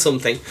we want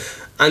something,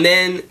 and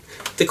then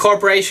the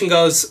corporation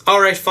goes,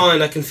 all right,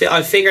 fine, I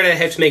figured out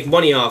how to make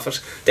money off it.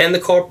 Then the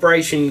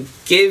corporation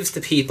gives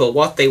the people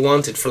what they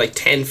wanted for like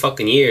 10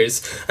 fucking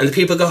years, and the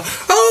people go,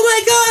 oh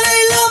my god,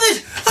 I love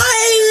it,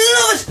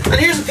 and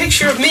here's a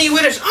picture of me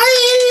with it,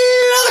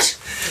 I love it.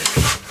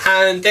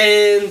 And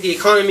then the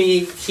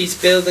economy keeps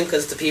building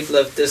because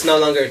there's no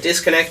longer a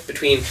disconnect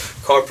between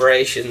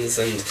corporations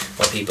and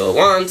what people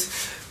want.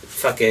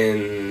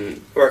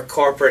 Fucking where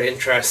corporate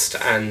interest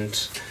and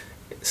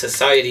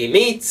society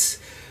meets,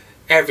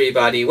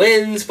 everybody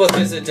wins, but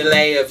there's a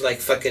delay of like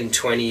fucking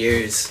 20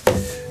 years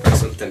or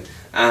something.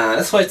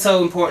 That's why it's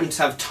so important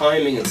to have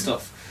timing and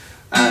stuff.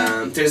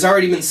 There's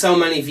already been so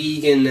many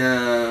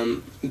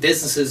vegan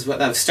businesses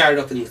that have started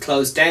up and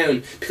closed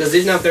down because they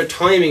didn't have their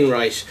timing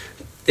right.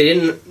 They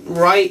didn't.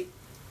 Right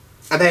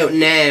about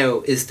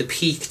now is the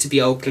peak to be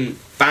open.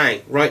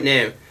 Bang! Right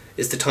now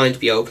is the time to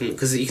be open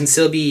because you can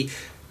still be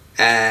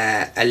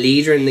a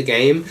leader in the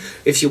game.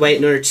 If you wait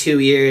another 2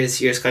 years,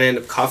 you're just gonna end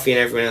up copying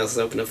everyone else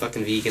open a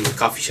fucking vegan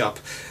coffee shop,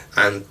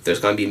 and there's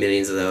gonna be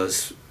millions of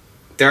those.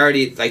 They've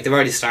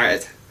already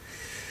started.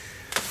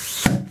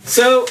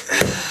 So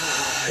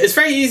it's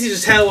very easy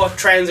to tell what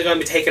trends are going to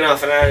be taken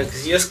off in Ireland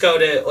because you just go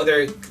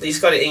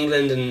to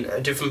England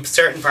and different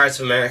certain parts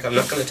of America. I'm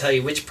not going to tell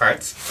you which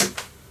parts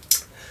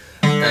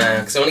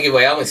because I want to give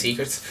away all my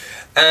secrets.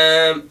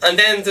 And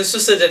then there's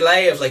just a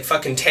delay of like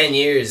fucking 10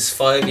 years,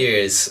 5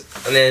 years,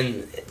 and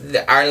then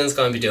Ireland's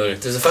going to be doing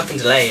it. There's a fucking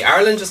delay.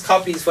 Ireland just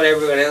copies what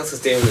everyone else is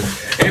doing, and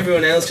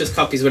everyone else just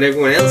copies what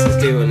everyone else is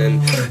doing,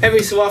 and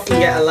every so often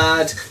you get a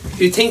lad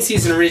who thinks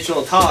he's an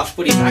original thought,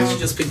 but he's actually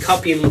just been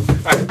copying.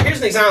 Right,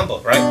 here's an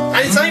example, right?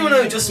 And it's not even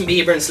know Justin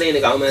Bieber and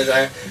Selena Gomez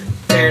are.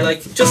 They're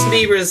like, Justin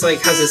Bieber is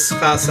like, has this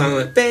class song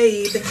like,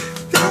 baby,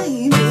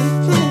 baby.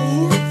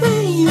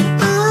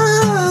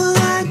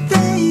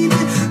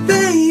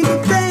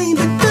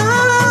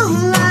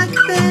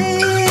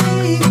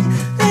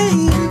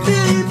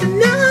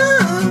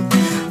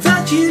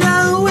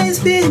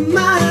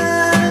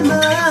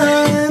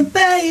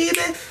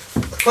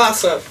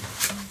 Class up.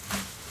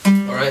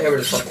 Alright, however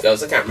the fuck it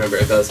goes, I can't remember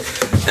how it goes.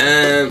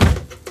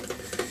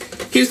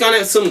 He's gone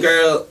out with some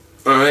girl,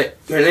 alright,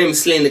 her name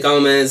is Selena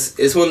Gomez.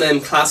 It's one of them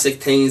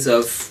classic things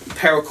of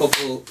power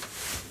couple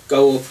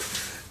go up.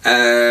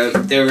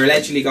 They were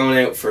allegedly going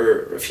out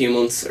for a few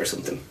months or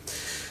something.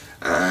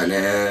 And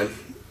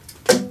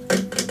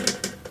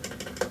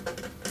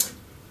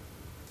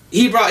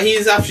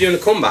he's after doing a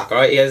comeback,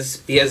 alright? He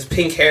has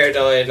pink hair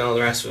dyed and all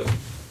the rest of it.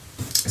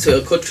 So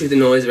it'll cut through the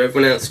noise of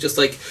everyone else, just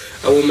like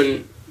a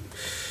woman.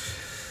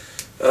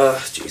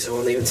 Jeez, I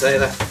won't even say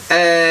that.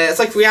 It's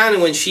like Rihanna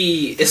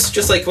it's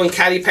just like when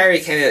Katy Perry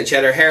came out and she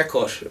had her hair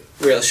cut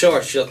real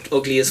short. She looked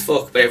ugly as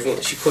fuck,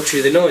 but she cut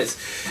through the noise.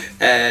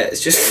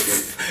 It's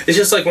just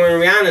like when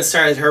Rihanna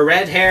started her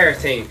red hair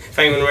thing. If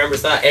anyone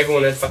remembers that,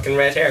 everyone had fucking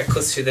red hair. It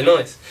cuts through the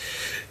noise.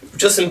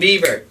 Justin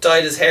Bieber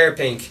dyed his hair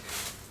pink.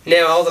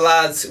 Now all the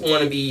lads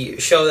want to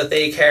show that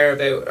they care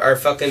about, are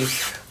fucking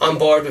on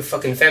board with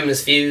fucking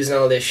feminist views and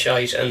all this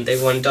shite, and they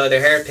want to dye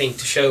their hair pink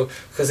to show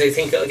because they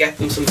think it'll get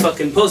them some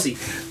fucking pussy.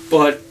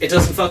 But it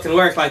doesn't fucking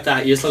work like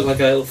that. You just look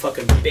like a little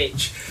fucking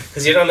bitch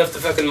because you don't have the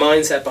fucking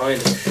mindset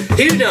behind it.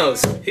 Who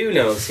knows? So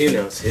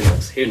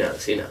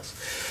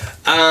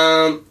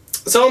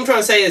what I'm trying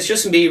to say is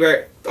Justin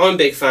Bieber, I'm a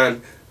big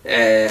fan,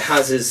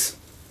 has his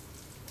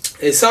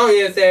song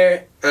out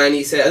there, and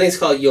he said, I think it's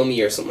called Yummy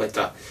or something like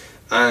that.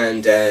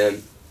 And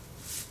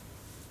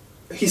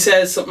he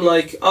says something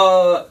like,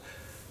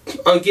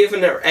 I'm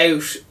giving out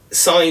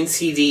signed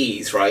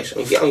CDs, right?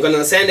 I'm going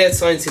to send out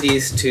signed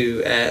CDs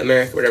to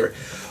America, whatever.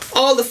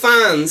 All the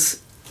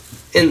fans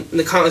in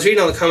the comments,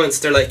 reading all the comments,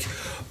 they're like,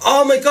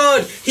 oh my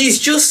god, he's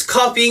just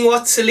copying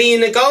what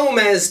Selena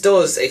Gomez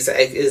does,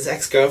 his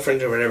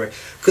ex-girlfriend or whatever.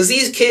 Because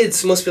these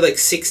kids must be like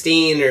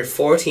 16 or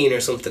 14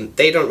 or something.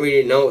 They don't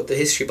really know the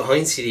history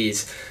behind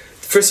CDs.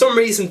 For some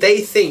reason, they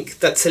think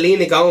that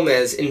Selena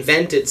Gomez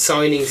invented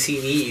signing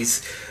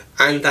CDs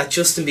and that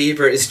Justin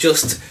Bieber is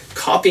just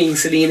copying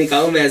Selena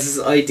Gomez's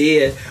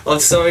idea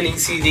of signing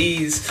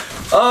CDs.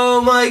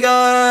 Oh my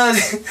god!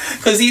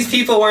 Because these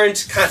people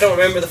don't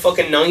remember the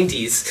fucking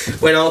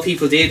 90s when all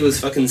people did was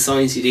fucking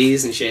sign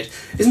CDs and shit.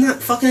 Isn't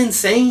that fucking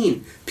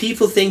insane?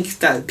 People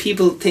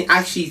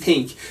actually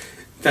think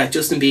that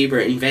Justin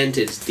Bieber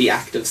invented the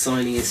act of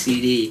signing a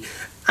CD.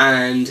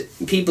 And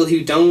people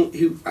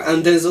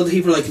and there's other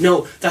people like,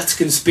 no, that's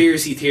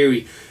conspiracy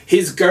theory.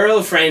 His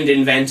girlfriend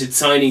invented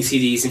signing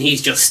CDs and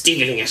he's just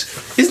stealing it.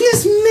 Isn't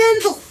this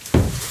mental?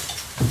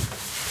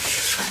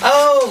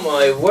 Oh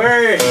my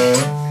word.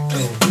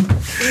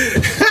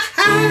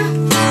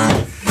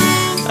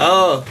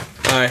 Oh,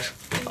 alright.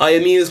 I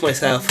amuse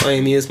myself.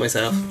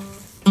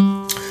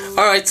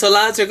 Alright, so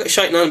lads are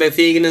shouting on about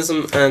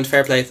veganism and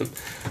fair play to them.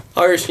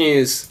 Irish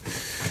news.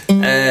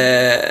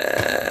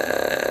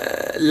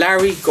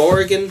 Larry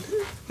Gorgon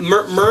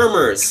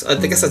murmurs, I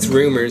guess that's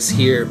rumours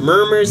here,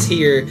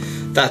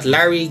 that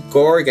Larry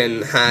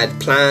Gorgon had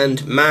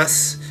planned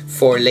mass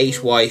for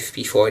late wife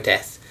before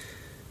death.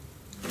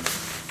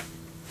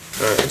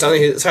 I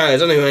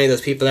don't know who any of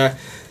those people are.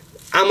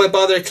 Am I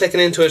bothered clicking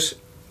into it?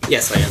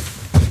 Yes, I am.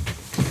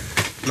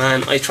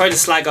 Man, I tried to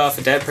slag off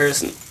a dead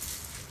person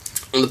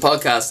on the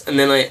podcast, and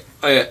then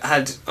I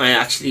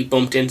actually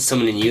bumped into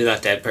someone who knew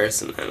that dead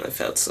person, and I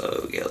felt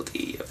so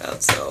guilty. I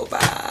felt so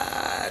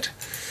bad.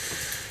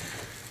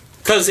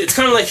 Because it's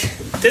kind of like,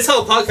 this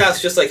whole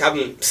podcast, just like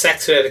having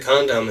sex without a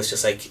condom, is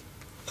just like,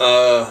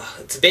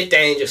 it's a bit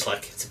dangerous,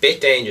 like, it's a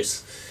bit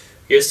dangerous.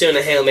 You're just doing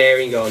a Hail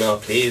Mary and going, oh,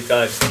 please,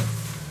 God,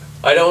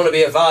 I don't want to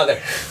be a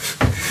father.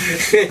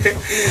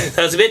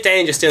 So it's a bit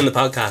dangerous doing the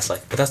podcast,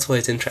 like, but that's why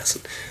it's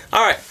interesting.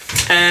 Alright,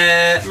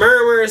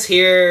 murmurs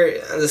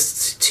here,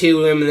 there's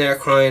two women there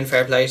crying,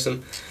 fair play to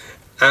them.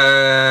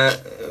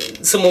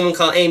 Some woman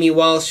called Amy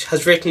Walsh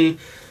has written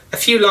a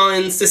few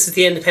lines. This is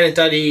the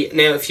Independent.ie.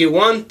 Now, if you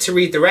want to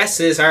read the rest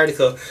of this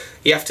article,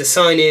 you have to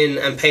sign in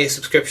and pay a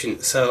subscription.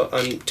 So,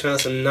 to be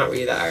honest, I'm not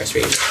really that arse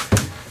reading.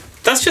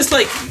 That's just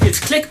like, it's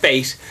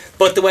clickbait,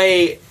 but the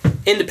way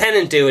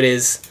Independent do it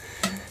is,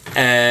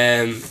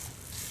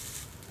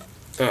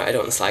 I don't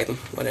want to slag them,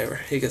 whatever,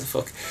 who gives a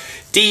fuck.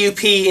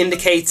 DUP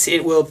indicates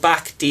it will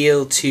back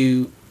deal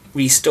to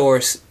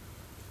restore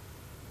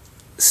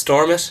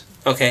Stormont.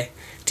 Okay,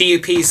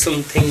 DUP,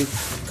 something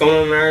going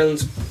on in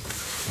Ireland.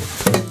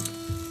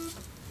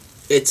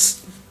 It's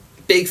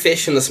big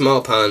fish in a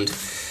small pond,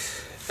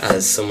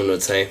 as someone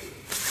would say.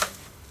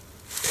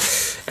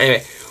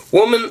 Anyway,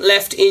 woman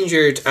left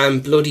injured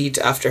and bloodied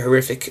after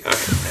horrific...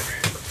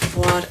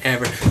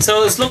 whatever.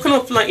 So I was looking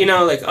up, like,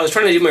 I was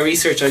trying to do my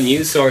research on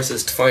news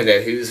sources to find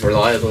out who's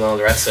reliable and all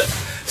the rest of it.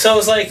 So I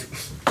was like,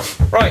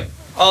 right,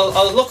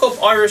 I'll look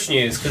up Irish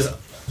news, because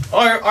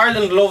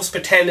Ireland loves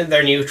pretending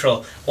they're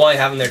neutral while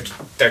having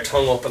their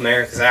tongue up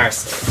America's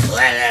arse.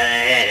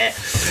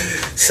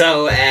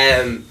 So,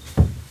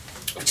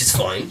 which is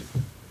fine.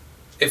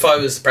 If I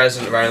was the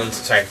president of Ireland,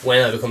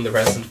 when I become the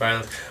president of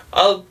Ireland,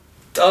 I'll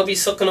be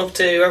sucking up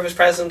to whoever's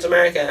president of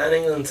America and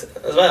England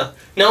as well.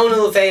 No one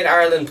will invade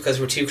Ireland because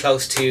we're too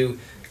close to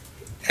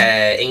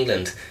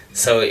England,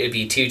 so it'd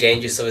be too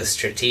dangerous of a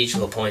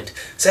strategical point.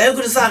 So how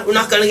good is that? We're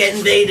not going to get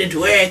invaded,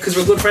 because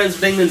we're good friends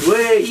with England,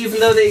 even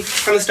though they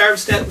kind of starve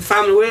to death with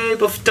family,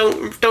 but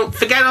don't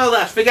forget all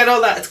that.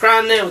 It's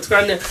grand now.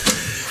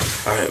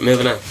 Alright,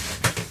 moving on.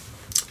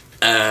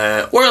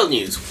 World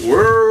news.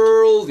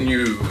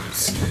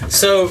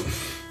 So,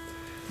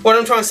 what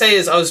I'm trying to say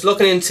is, I was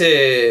looking into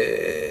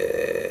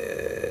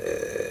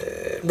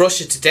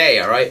Russia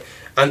Today, alright,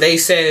 and they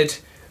said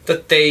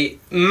that they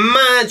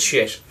mad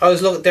shit.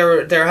 They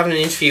were having an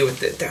interview with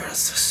they were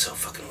so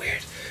fucking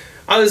weird.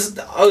 I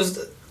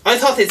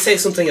thought they'd say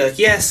something like,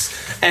 yes,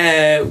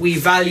 we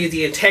value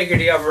the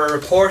integrity of our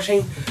reporting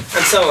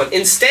and so on.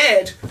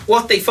 Instead,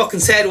 what they fucking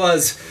said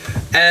was,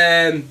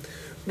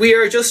 we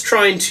are just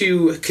trying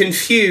to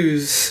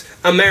confuse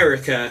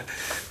America,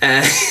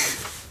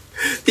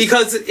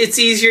 because it's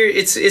easier,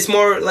 it's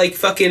more like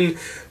fucking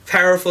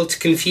powerful to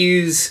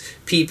confuse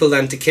people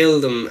than to kill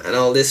them and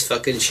all this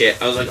fucking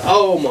shit. I was like,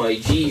 oh my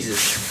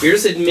Jesus, you're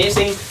just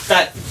admitting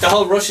that the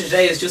whole Russia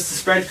Today is just to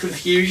spread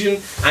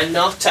confusion and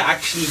not to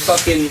actually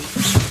fucking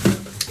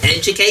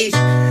educate.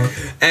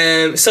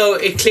 So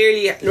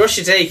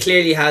Russia Today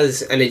clearly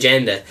has an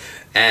agenda,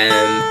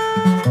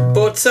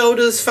 but so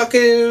does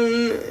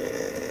fucking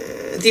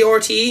the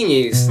RTE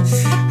News.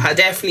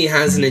 Definitely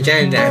has an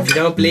agenda. If you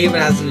don't believe it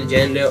has an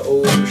agenda,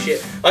 oh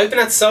shit. I've been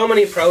at so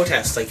many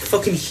protests, like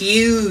fucking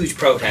huge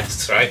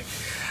protests, right?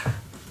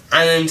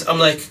 And I'm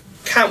like,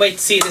 can't wait to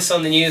see this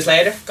on the news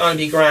later. Gonna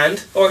be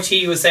grand.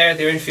 RTE was there,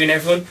 they were interviewing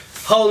everyone.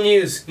 Whole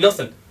news,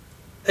 nothing.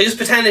 They just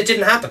pretend it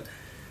didn't happen.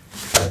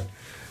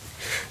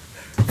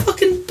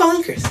 Fucking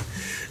bonkers.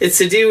 It's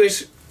to do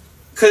with,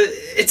 because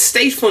it's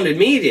state-funded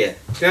media,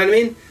 do you know what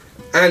I mean?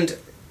 And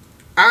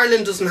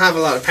Ireland doesn't have a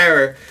lot of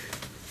power,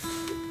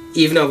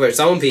 even over its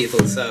own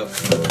people, so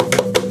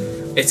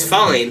it's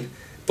fine.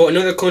 But in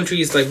other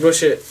countries like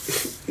Russia,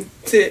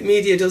 the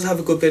media does have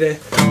a good bit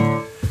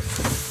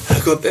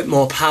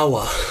more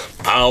power.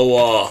 I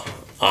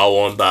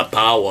want that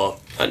power.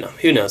 I don't know.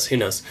 Who knows?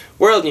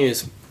 World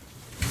news.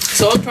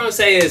 So what I'm trying to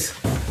say is,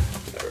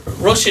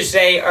 Russia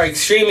Today are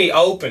extremely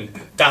open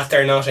that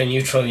they're not a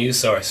neutral news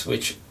source,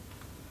 which,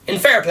 in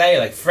fair play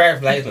to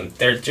them,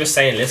 they're just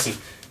saying,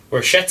 listen,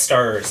 we're shit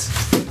stirrers.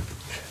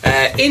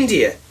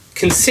 India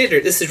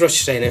considered, this is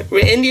Russia Today now,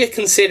 India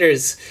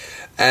considers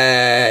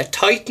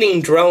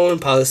tightening drone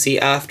policy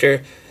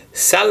after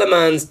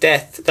Salman's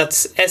death.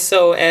 That's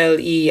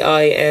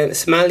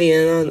Soliman's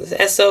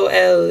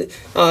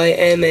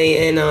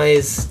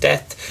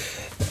death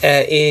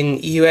in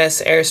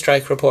US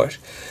airstrike report.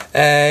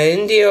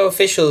 India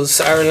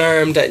officials are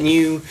alarmed at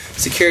new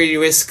security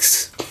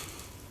risks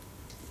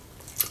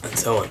and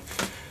so on.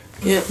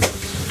 Yeah.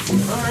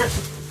 Alright.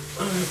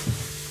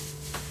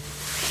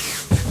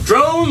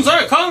 Drones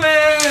are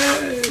coming!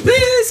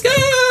 Let's go!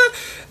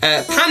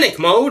 Panic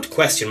mode? ?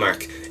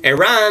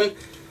 Iran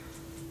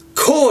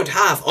could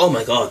have... Oh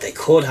my god, they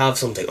could have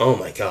something. Oh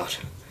my god.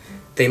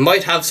 They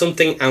might have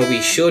something and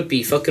we should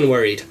be fucking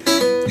worried.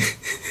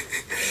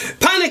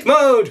 Panic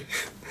mode!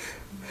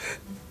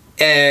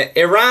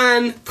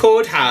 Iran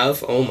could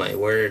have, oh my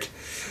word,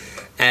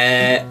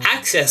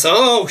 access,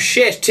 oh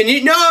shit, to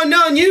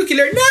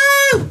nuclear,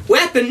 no!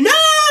 Weapon, no!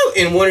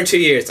 In 1 or 2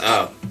 years.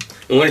 Oh,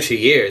 in 1 or 2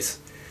 years.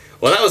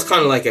 Well, that was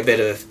kind of like a bit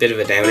of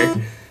a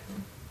downer.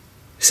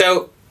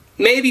 So,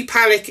 maybe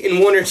panic in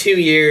 1 or 2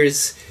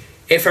 years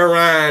if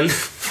Iran...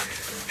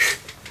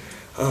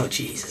 oh,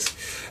 Jesus.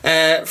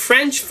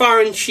 French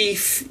Foreign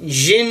Chief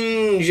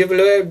Jean...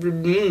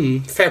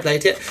 fair play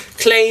to you,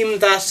 claimed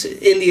that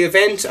in the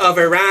event of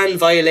Iran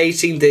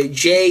violating the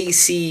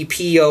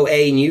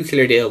JCPOA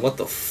nuclear deal... What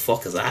the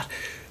fuck is that?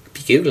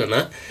 Be googling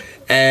that.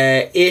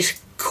 It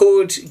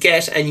could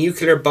get a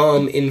nuclear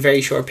bomb in a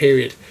very short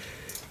period.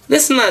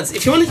 Listen, lads,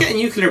 if you want to get a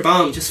nuclear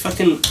bomb, just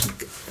fucking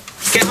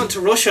get onto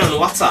Russia on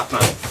WhatsApp,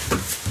 man.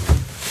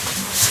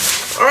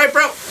 Alright,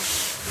 bro.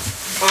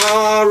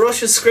 Oh,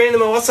 Russia's screening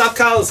my WhatsApp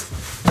calls.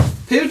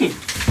 Putin.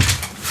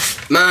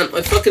 Man,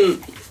 I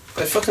fucking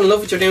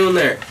love what you're doing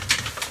there.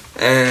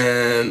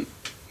 Do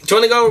you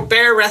want to go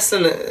bear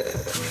wrestling?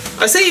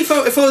 I say if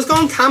I was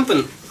going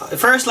camping, the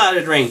first lad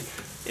I'd ring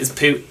is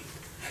Putin.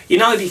 You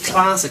know, it'd be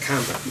class of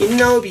camping.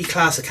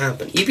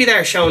 You'd be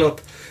there showing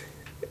up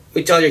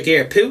with all your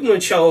gear. Putin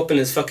would show up in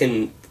his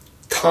fucking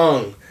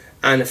thong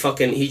and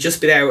he'd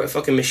just be there with a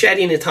fucking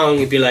machete in a thong.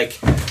 He'd be like,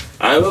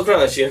 I will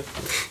crush you.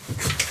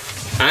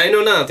 I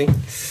know nothing.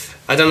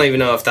 I don't even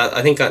know if that,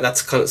 I think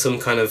that's kind of some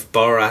kind of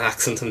Borat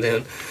accent I'm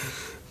doing.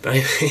 But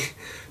anyway,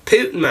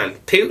 Putin, man.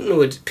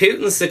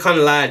 Putin's the kind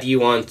of lad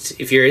you want.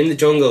 If you're in the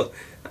jungle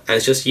and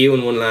it's just you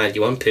and one lad,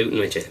 you want Putin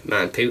with you.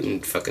 Man,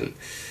 Putin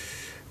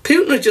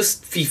would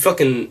just be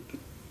fucking...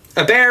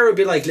 A bear would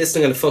be like, listen,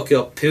 I'm going to fuck you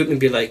up. Putin would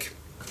be like,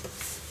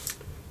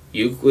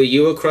 you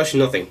will crush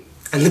nothing.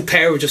 And the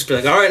bear would just be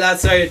like, alright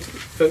lads, sorry.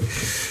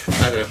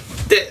 I don't know.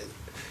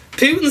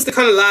 Putin's the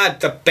kind of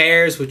lad that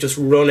bears would just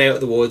run out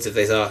of the woods if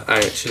they saw.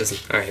 Alright, listen.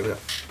 Alright, here we go.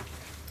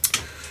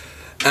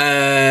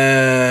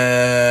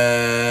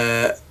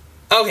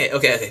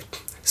 Okay.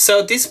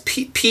 So this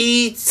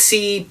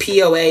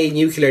PCPOA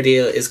nuclear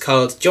deal is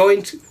called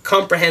Joint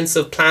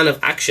Comprehensive Plan of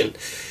Action.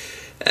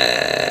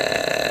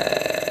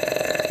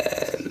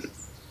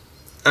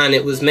 And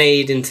it was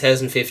made in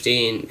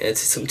 2015.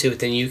 It's something to do with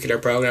the nuclear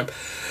program.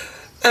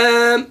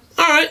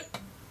 Alright.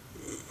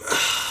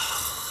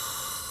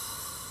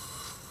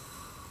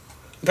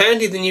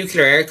 Apparently the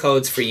nuclear air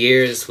codes for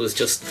years was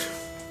just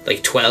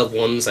like 12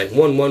 ones, like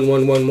 1 1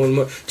 1 1 1 1. Do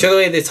you know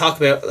the way they talk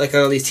about like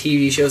all these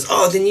TV shows?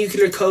 Oh, the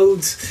nuclear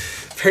codes.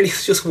 Apparently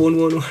it's just 1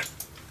 1 1.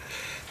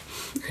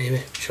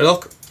 Anyway, sure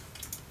look.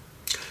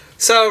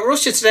 So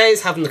Russia today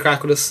is having the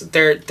crack with us.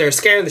 They're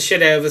scaring the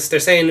shit out of us. They're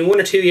saying in 1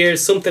 or 2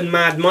 years something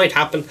mad might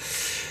happen.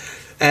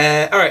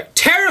 Alright,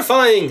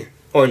 terrifying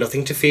or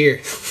nothing to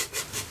fear.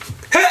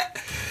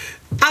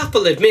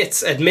 Apple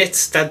admits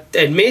that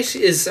admit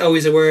is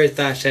always a word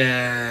that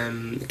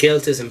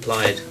guilt is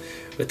implied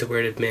with the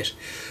word admit.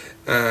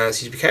 So you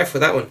should be careful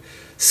with that one.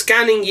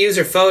 Scanning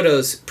user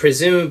photos,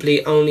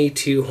 presumably only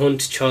to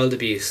hunt child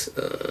abuse.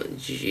 Oh,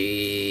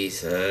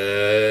 Jesus.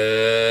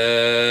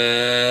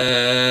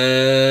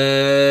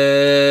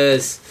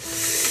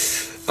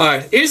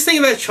 Alright, here's the thing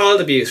about child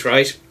abuse,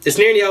 right? It's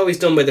nearly always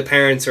done by the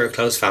parents or a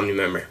close family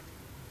member.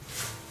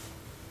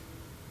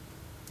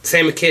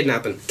 Same with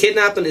kidnapping.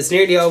 Kidnapping is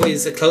nearly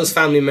always a close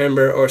family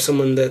member or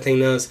someone the thing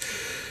knows.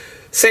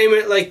 Same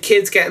with like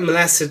kids getting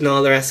molested and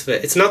all the rest of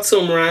it. It's not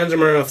some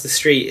randomer off the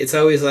street. It's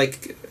always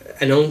like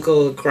an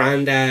uncle,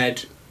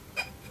 granddad,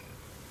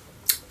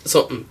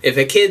 something. If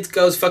a kid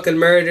goes fucking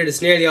murdered,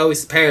 it's nearly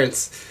always the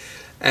parents.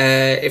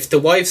 If the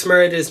wife's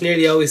murdered, it's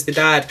nearly always the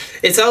dad.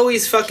 It's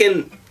always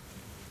fucking...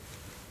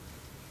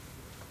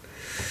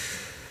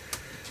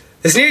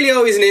 It's nearly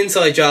always an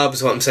inside job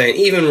is what I'm saying.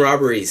 Even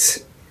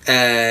robberies.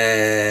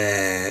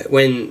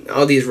 When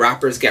all these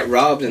rappers get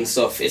robbed and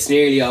stuff, it's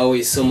nearly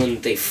always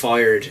someone they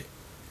fired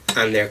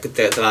and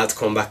the lads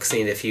come back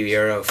seeing a few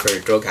euro for a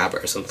drug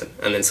habit or something,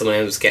 and then someone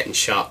ends up getting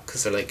shot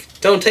because they're like,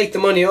 don't take the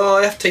money. Oh,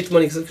 I have to take the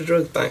money because of the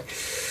drugs. Bang.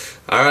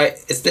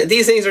 Alright,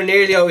 these things are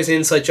nearly always an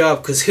inside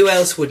job because who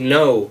else would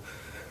know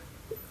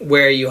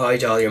where you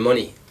hide all your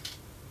money?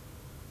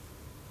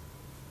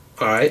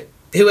 Alright,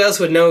 who else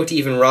would know to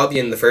even rob you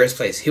in the first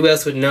place? Who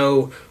else would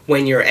know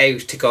when you're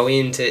out to go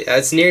into...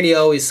 It's nearly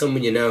always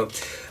someone you know.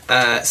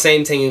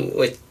 Same thing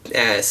with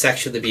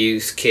sexual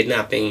abuse,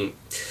 kidnapping,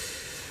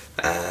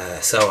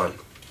 so on.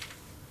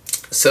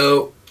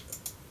 So,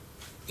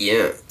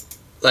 yeah.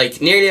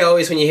 Like, nearly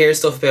always when you hear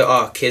stuff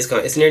about, kids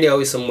gone... It's nearly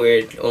always some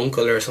weird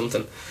uncle or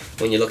something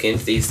when you look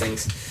into these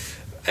things.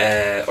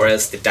 Or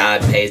else the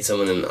dad paid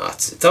someone and...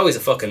 it's always a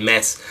fucking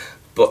mess.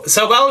 But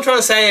so what I'm trying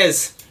to say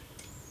is...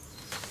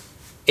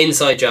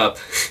 Inside job.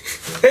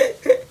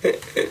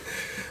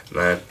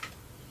 Man,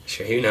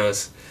 sure, who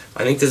knows?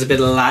 I think there's a bit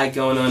of lag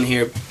going on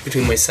here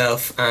between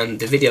myself and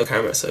the video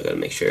camera, so I gotta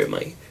make sure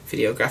my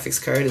video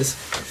graphics card is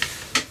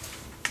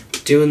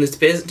doing this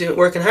business,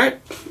 working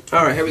hard.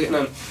 Alright, here we go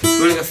now.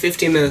 We only got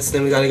 15 minutes,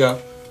 then we gotta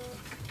go.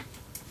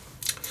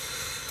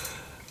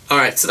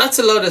 Alright, so that's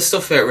a lot of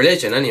stuff about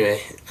religion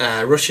anyway.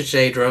 Russia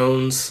Today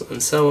drones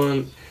and so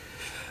on.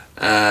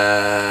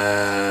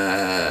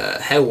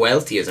 How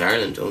wealthy is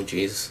Ireland? Oh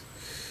Jesus.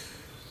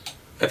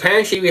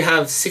 Apparently we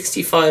have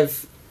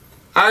 65...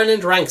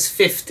 Ireland ranks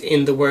 5th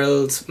in the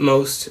world's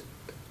most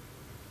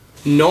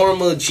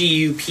normal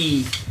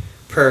GUP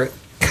per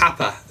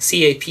capita.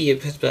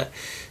 CAP.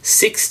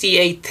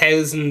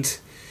 68,000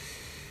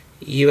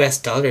 US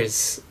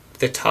dollars.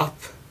 The top...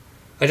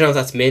 I don't know if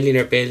that's million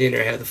or billion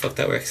or how the fuck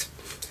that works.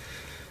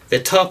 The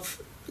top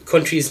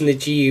countries in the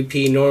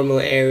GUP normal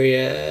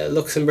area: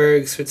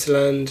 Luxembourg,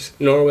 Switzerland,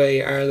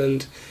 Norway,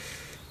 Ireland.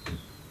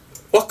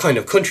 What kind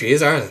of country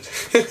is Ireland?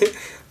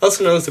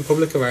 Also known as the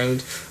Republic of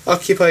Ireland.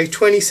 Occupy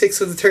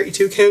 26 of the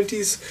 32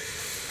 counties.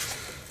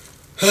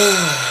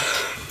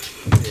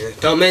 Yeah,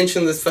 don't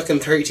mention the fucking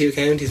 32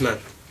 counties, man.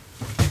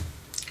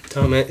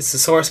 It's a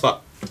sore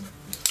spot.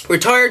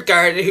 Retired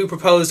Garda who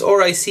proposed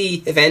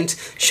RIC event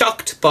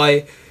shocked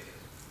by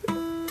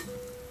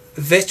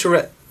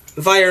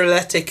viraletic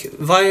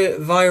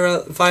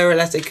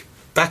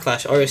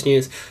backlash. Irish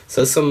News.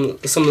 So some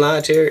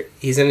lad here,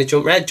 he's in a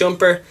red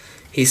jumper,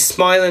 he's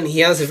smiling, he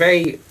has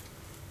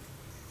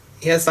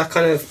that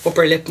kind of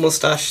upper lip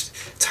moustache.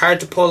 It's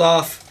hard to pull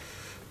off,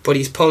 but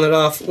he's pulling it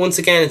off. Once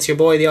again, it's your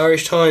boy, the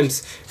Irish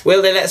Times.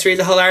 Will they let us read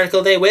the whole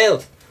article? They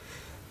will.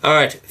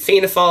 Alright,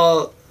 Fianna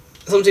Fáil,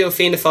 something with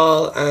Fianna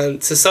Fáil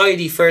and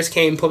society first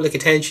came public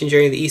attention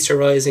during the Easter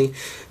Rising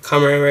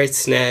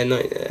commemorates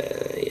okay.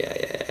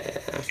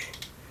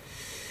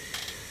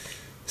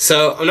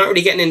 So I'm not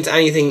really getting into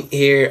anything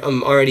here.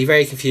 I'm already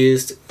very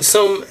confused.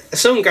 Some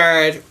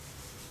guard,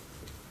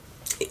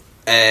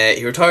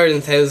 he retired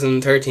in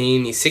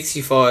 2013. He's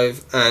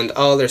 65, and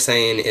all they're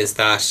saying is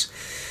that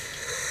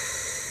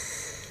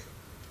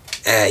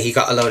he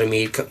got a load of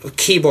mean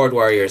keyboard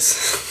warriors.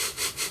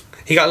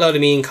 He got a load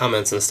of mean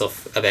comments and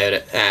stuff about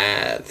it.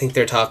 I think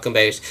they're talking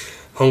about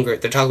hunger.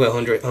 They're talking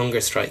about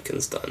hunger strike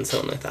and stuff and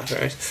something like that,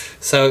 right?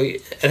 So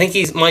I think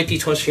he might be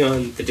touching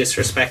on the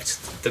disrespect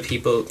that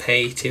people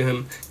pay to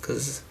him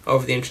because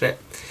over the internet.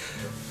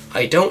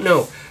 I don't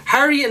know.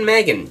 Harry and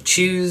Meghan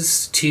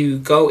choose to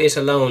go it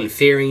alone,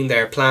 fearing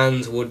their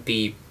plans would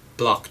be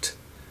blocked.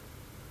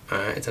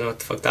 I don't know what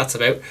the fuck that's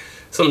about.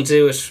 Something to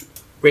do with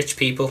rich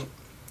people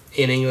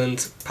in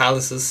England,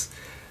 palaces.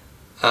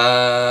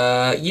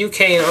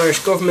 UK and Irish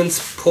governments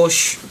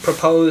push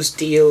proposed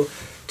deal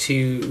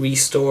to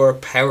restore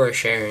power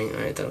sharing.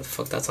 I don't know what the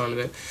fuck that's on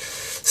about.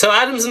 So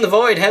Adams in the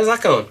Void, how's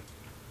that going?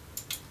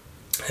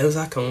 How's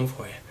that going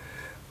for you?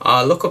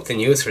 Look up the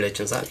newest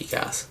religions, that'd be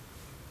gas.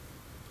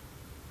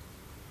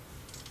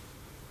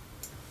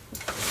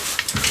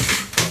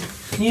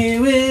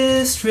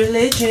 Newest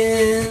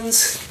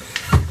religions.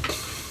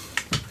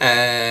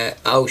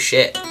 Oh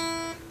shit.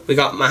 We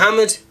got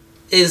Muhammad,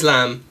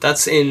 Islam,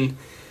 that's in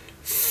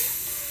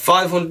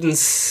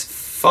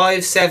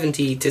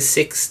 570 to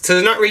 6. So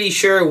they're not really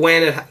sure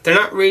when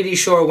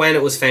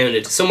it was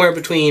founded. Somewhere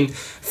between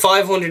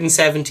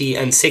 570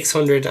 and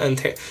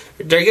 630.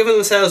 They're giving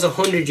themselves a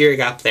 100-year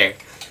gap there.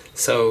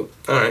 So,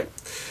 alright.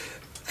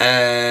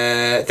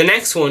 The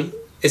next one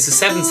is the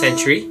 7th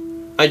century.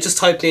 I just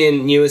typed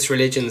in newest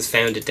religions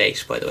founded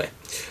date, by the way.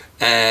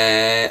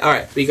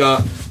 Alright, we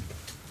got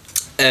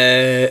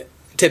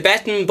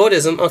Tibetan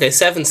Buddhism. Okay,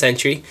 7th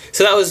century.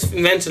 So that was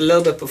invented a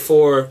little bit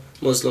before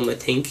Muslim, I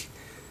think.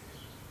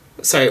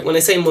 Sorry, when I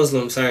say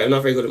Muslim, sorry, I'm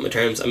not very good at my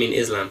terms. I mean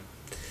Islam.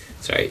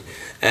 Sorry.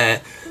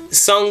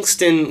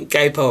 Songtsen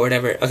Gyalpo or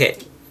whatever. Okay.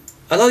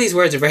 A lot of these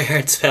words are very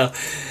hard to spell.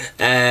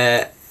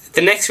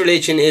 The next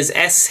religion is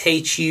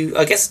SHU.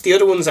 I guess the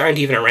other ones aren't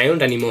even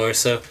around anymore,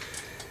 so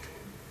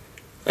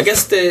I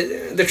guess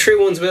the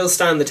true ones will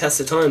stand the test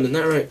of time, isn't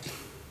that right?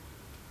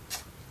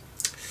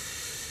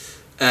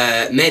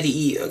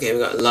 Okay, we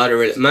got a lot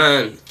of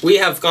man, we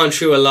have gone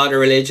through a lot of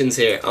religions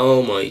here.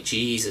 Oh my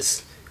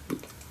Jesus.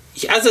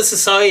 As a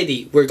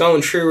society, we're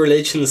going through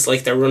religions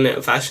like they're running out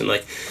of fashion.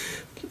 Like,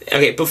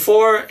 okay,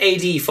 before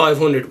AD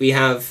 500, we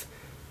have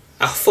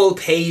a full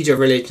page of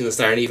religions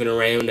that aren't even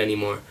around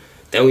anymore.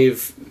 Then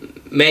we've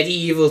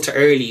medieval to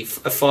early,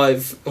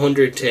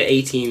 500 to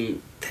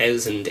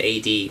 18,000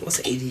 AD. What's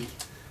AD?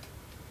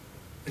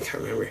 I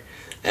can't remember.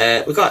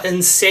 We got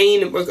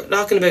insane. We're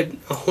talking about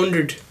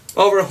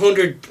over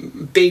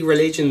 100 big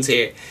religions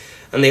here,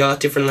 and they all have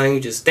different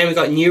languages. Then we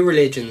got new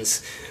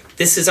religions.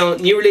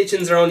 New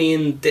religions are only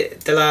in the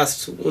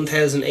last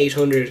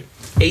 1,800,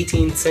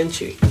 18th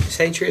century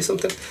or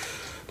something.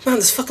 Man,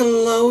 there's fucking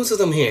loads of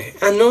them here,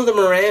 and none of them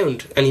are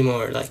around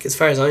anymore. Like, as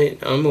far as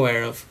I'm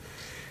aware of.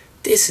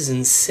 This is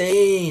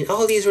insane.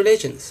 All these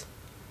religions.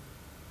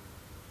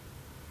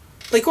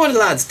 Like, what are the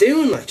lads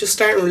doing? Like, just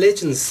starting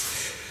religions.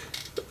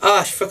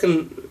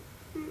 Fucking.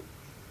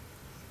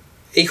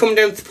 You come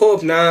down to the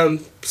pub, now I'm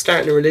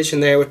starting a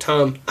religion there with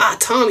Tom.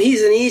 Tom,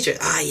 he's in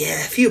Egypt.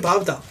 Yeah, a few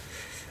bob though.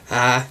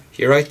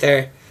 You're right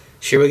there.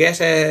 Sure, we'll get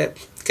a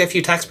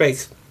few tax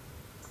breaks.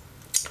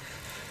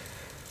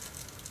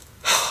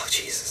 Oh,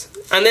 Jesus.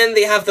 And then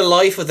they have the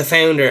life of the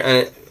founder,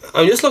 and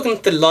I'm just looking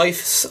at the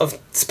lives of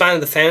span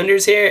of the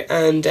founders here,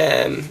 and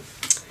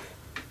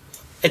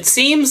it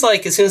seems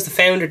like as soon as the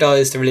founder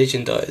dies, the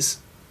religion dies.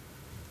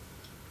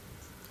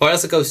 Or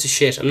else it goes to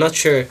shit. I'm not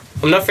sure.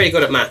 I'm not very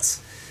good at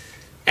maths.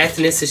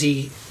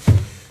 Ethnicity.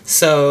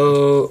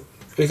 So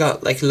we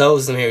got like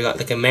loads of them here. We got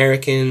like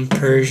American,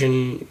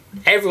 Persian.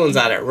 Everyone's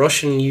at it.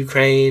 Russian,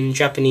 Ukraine,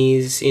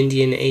 Japanese,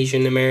 Indian,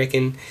 Asian,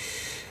 American,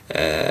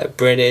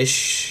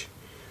 British.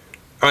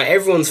 Alright,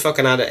 everyone's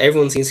fucking at it.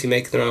 Everyone seems to be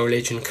making their own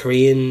religion.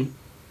 Korean,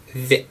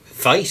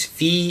 Vietnamese.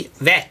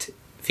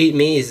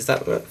 Is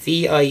that what?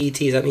 Viet?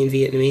 Does that mean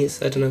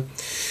Vietnamese? I don't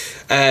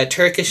know.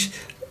 Turkish.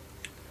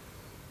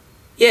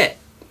 Yeah.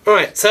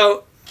 Alright,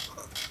 so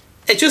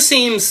it just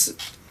seems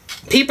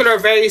people are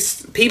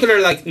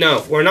like,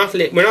 no, we're not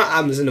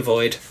atoms in the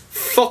void.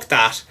 Fuck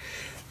that.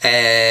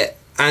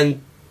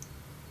 And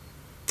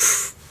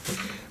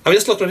I'm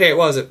just looking at here.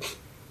 What was it?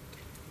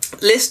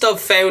 List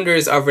of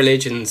founders of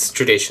religions,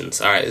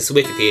 traditions. Alright, it's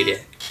Wikipedia.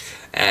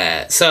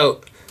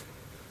 So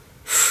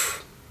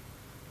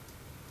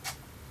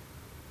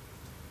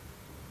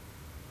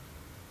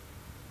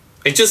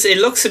it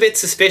looks a bit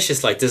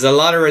suspicious. Like there's a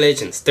lot of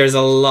religions. There's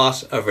a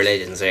lot of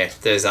religions here.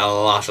 There's a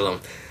lot of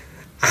them.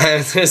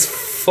 And there's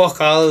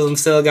fuck all of them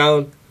still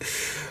going.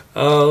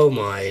 Oh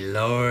my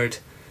lord.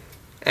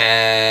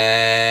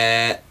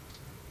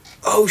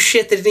 Oh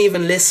shit, they didn't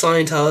even list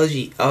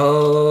Scientology.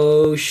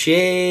 Oh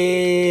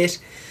shit.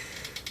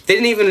 They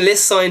didn't even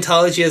list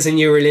Scientology as a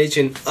new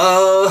religion.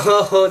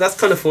 Oh, that's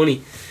kind of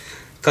funny.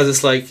 Because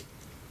it's like,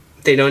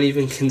 they don't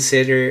even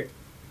consider,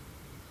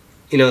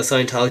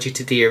 Scientology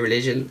to be a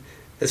religion.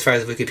 As far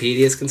as Wikipedia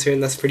is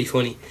concerned, that's pretty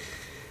funny.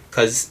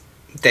 Because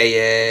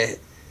they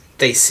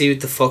sued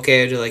the fuck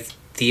out of like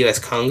the US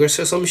Congress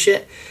or some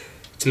shit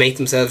to make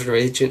themselves a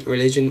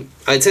religion.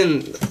 I've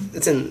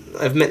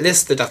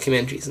listed the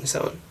documentaries and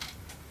so on.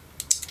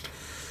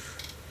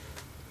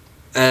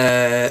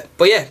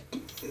 But yeah,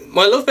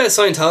 what I love about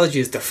Scientology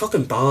is their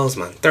fucking balls,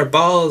 man. Their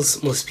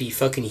balls must be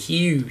fucking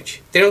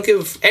huge. They don't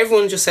give.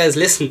 Everyone just says,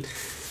 listen.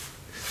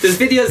 There's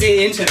videos on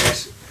the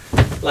internet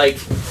like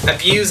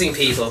abusing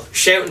people,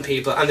 shouting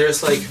people, and they're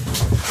just like,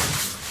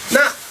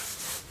 nah,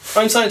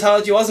 I'm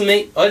Scientology. Wasn't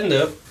me. I didn't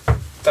do it.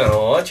 Don't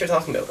know what you're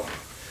talking about.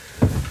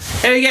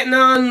 How are you getting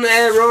on,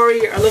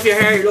 Rory? I love your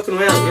hair. You're looking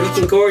well. You're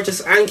looking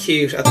gorgeous and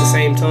cute at the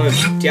same time.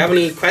 Do you have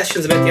any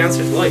questions about the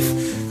answer to life?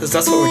 Because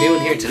that's what we're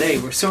doing here today.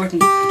 We're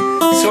sorting you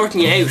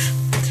out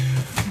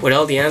with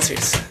all the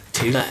answers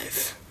to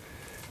life.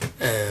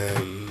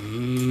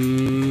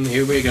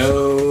 Here we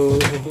go.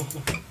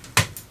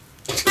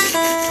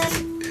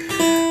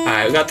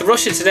 Alright, we got the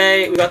Russia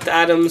Today, we got the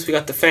Atoms, we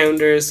got the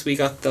Founders, we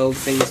got the old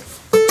things.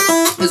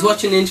 I was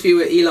watching an interview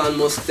with Elon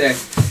Musk there,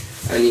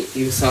 and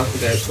he was talking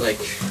about, like,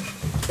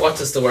 what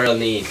does the world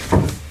need?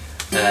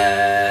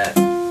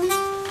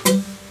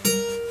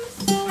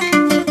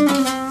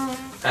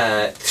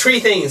 Three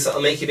things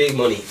that'll make you big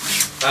money.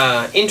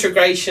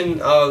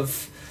 Integration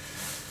of...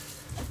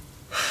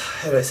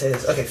 How do I say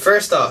this? Okay,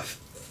 first off,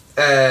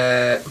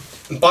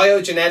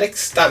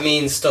 biogenetics. That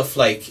means stuff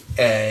like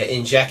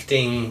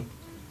injecting...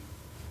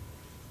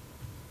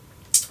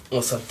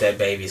 What's that dead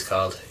babies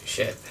called?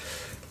 Shit.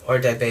 What are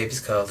dead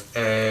babies called?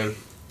 You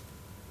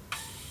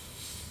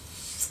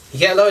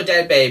get a lot of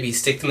dead babies,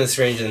 stick them in a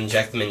syringe and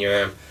inject them in your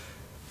arm.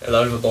 A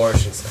lot of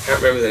abortions. I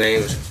can't remember the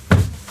name of it.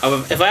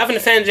 If I haven't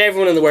offended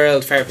everyone in the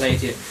world, fair play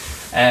to you.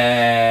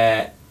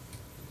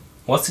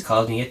 What's it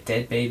called when you get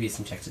dead babies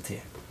injected to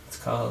you? It's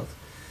called...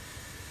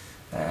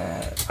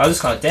 I'll just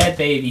call it dead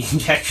baby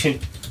injection.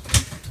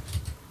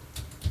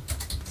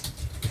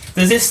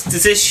 Does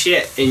this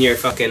shit in your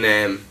fucking...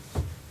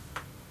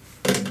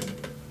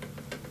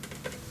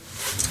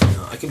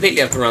 I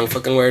completely have the wrong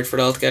fucking word for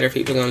it altogether.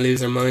 People are going to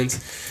lose their minds.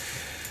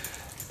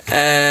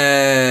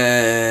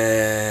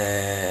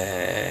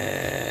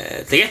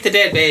 They get the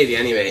dead baby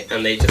anyway,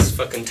 and they just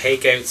fucking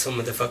take out some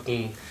of the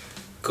fucking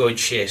good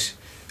shit,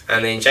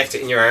 and they inject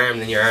it in your arm,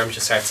 and then your arm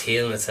just starts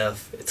healing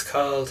itself. It's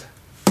called...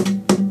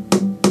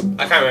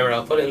 I can't remember,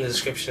 I'll put it in the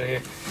description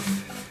here.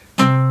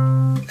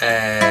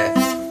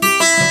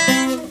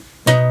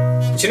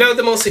 Do you know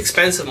the most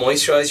expensive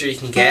moisturiser you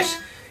can get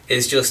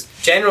is just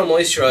general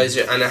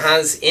moisturiser, and it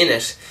has in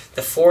it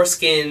the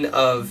foreskin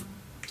of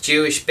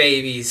Jewish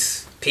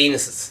babies'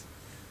 penises,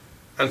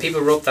 and people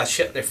rub that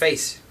shit in their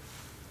face.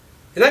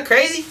 Isn't that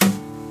crazy?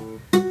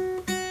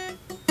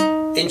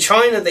 In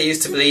China they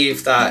used to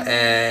believe that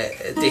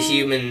the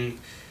human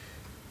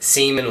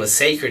semen was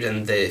sacred,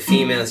 and the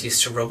females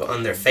used to rub it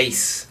on their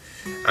face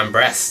and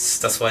breasts.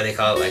 That's why they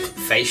call it like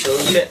facial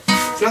and shit.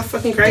 Isn't that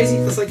fucking crazy?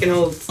 That's like an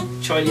old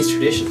Chinese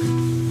tradition.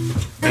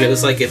 And it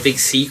was like a big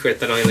secret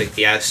that only like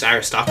the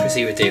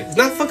aristocracy would do. Isn't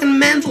that fucking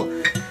mental?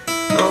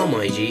 Oh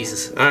my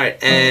Jesus. Alright,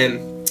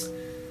 alright.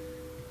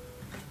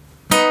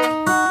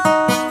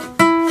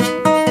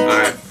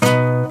 I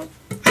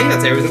think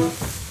that's everything.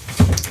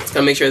 Let's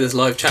go make sure this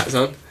live chat is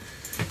on.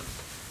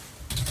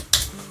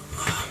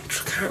 Oh, I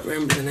can't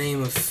remember the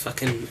name of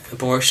fucking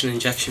abortion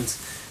injections.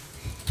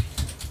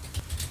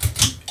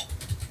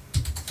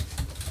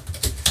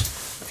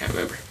 I can't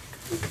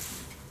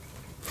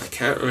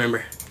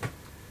remember.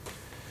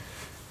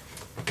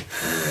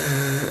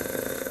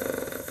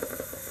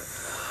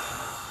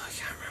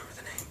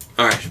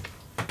 Alright.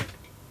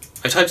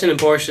 I typed in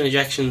abortion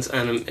injections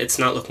and it's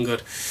not looking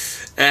good.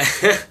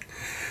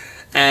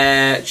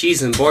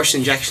 Jesus,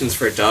 abortion injections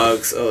for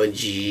dogs. Oh,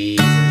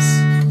 Jesus.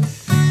 Oh,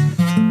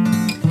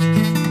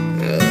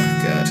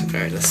 God.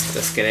 Alright,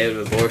 let's get out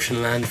of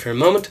abortion land for a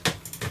moment.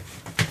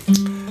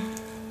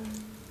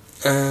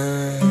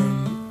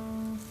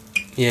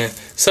 Yeah.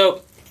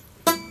 So,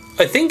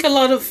 I think a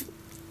lot of...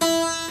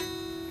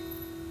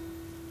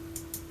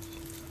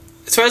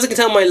 As far as I can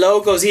tell, my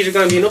logo is either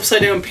going to be an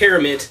upside down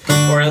pyramid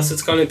or else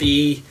it's going to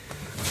be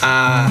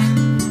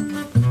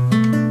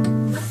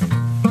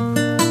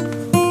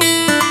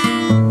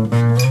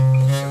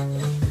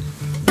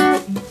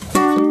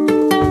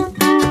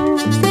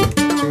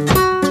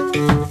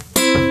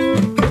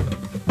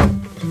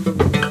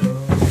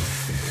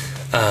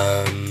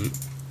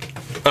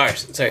alright,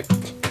 sorry.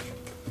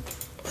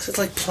 What's it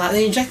like?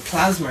 They inject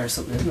plasma or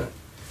something, isn't it?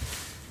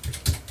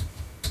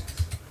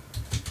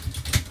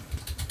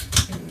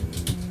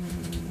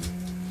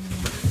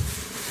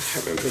 I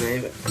can't remember the name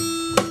of it.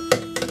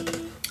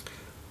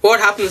 What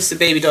happens if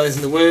the baby dies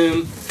in the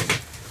womb?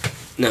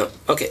 No.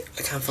 Okay,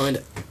 I can't find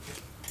it.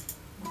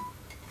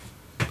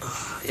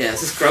 Oh, yeah,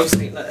 it's just gross.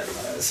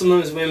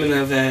 Sometimes women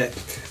have had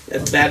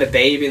a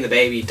baby and the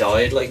baby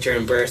died like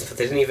during birth, but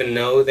they didn't even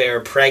know they were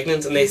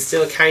pregnant and they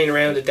still carrying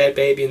around a dead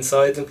baby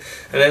inside them.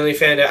 And then we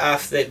found out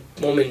after the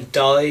woman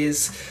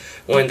dies,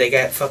 when they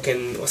get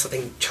fucking, what's that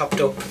thing, chopped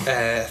up,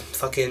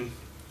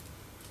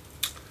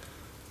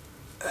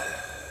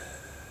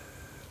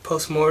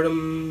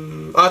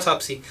 post-mortem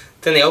autopsy,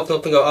 then they open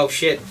up and go, oh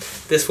shit,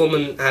 this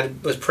woman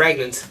was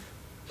pregnant,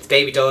 the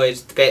baby died,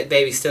 the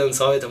baby's still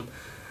inside them,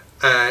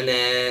 and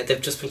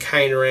they've just been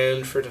carrying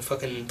around for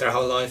their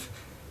whole life.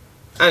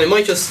 And it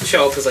might just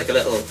show up as like a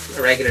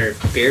regular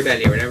beer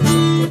belly or whatever.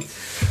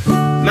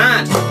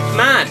 Mad.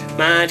 I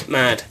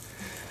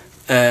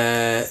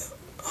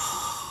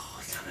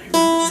can't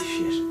remember this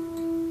shit.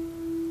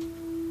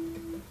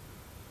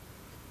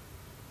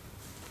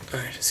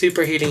 Alright,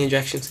 superheating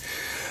injections.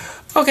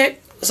 Okay,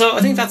 so I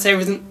think that's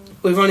everything.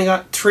 We've only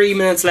got 3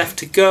 minutes left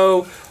to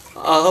go.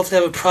 I'll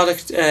hopefully have a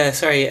podcast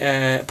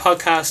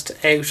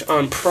out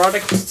on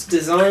product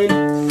design.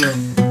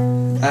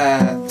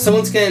 So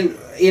once again,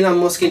 Elon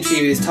Musk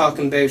interview is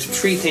talking about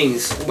 3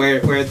 things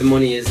where the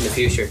money is in the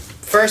future.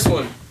 First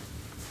one,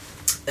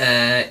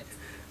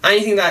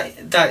 anything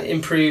that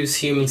improves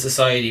human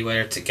society,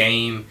 whether it's a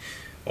game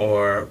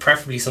or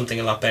preferably something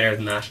a lot better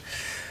than that.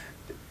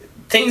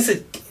 Things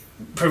that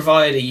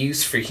provide a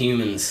use for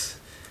humans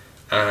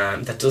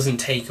that doesn't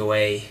take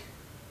away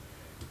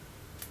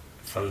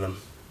from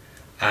them.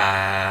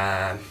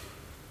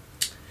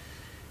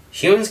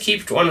 Humans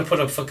keep wanting to put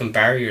up fucking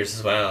barriers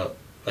as well.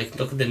 Like,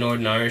 look at the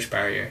Northern Irish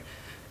barrier.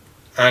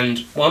 And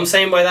what I'm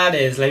saying by that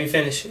is, let me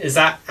finish, is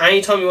that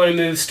anytime you want to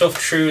move stuff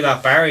through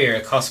that barrier,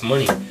 it costs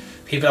money.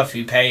 People have to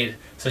be paid.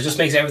 So it just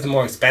makes everything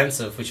more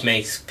expensive, which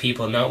makes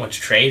people not want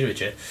to trade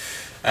with you.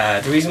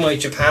 The reason why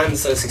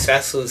Japan's so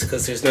successful is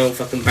because there's no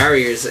fucking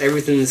barriers.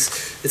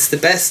 It's the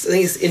best, I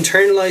think it's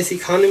internalized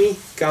economy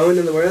going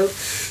in the world.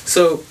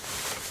 So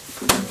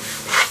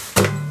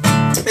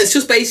it's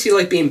just basically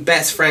like being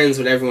best friends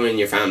with everyone in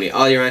your family.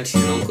 All your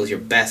aunties and uncles, your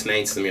best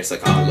mates, and you're just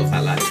like, oh, I love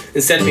that lad.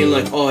 Instead of being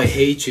like, oh, I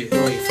hate you,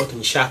 oh, you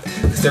fucking shap.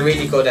 Because they're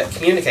really good at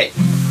communicating.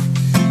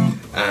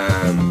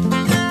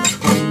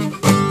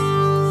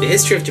 The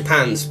history of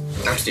Japan's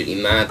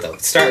absolutely mad though.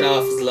 It started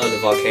off as a lot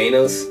of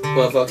volcanoes.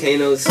 Well,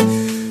 volcanoes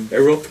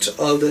erupt,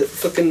 all the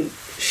fucking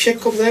shit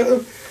comes out of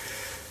them.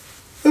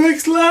 The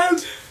next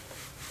land.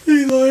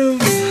 These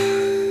islands.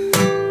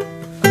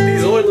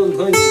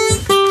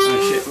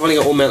 Oh shit, I've only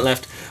got 1 minute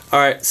left.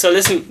 Alright, so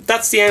listen,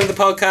 that's the end of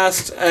the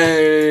podcast.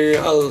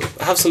 I'll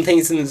have some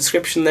things in the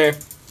description there.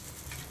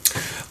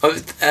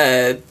 But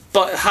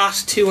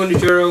hat,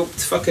 €200.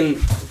 It's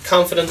fucking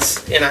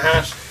confidence in a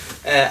hat.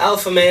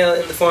 Alpha male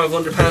in the form of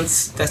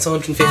underpants. That's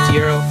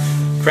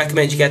 €150.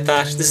 Recommend you get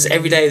that. This is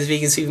Every Day is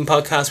Vegan Steven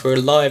Podcast. We're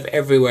live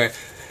everywhere.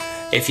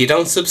 If you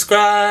don't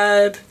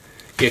subscribe,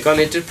 you're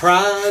gonna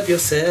deprive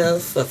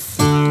yourself of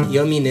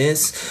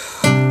yumminess.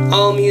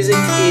 All music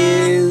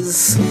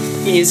is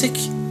music.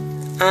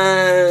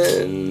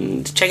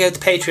 And check out the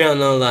Patreon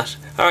and all that.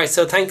 Alright,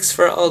 so thanks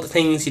for all the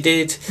things you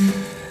did.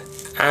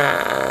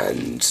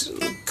 And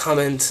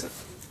comment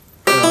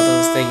on all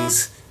those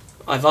things.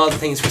 I've all the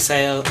things for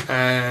sale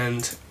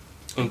and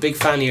I'm a big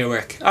fan of your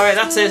work. Alright,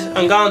 that's it.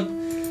 I'm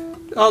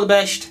gone. All the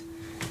best.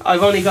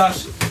 I've only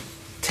got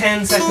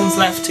 10 seconds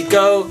left to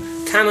go.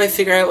 Can I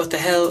figure out what the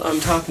hell I'm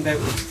talking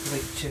about?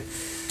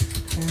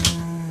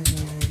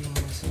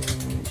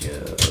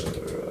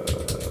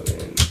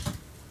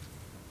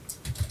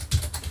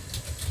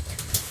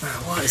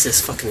 What is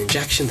this fucking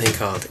injection thing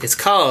called? It's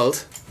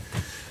called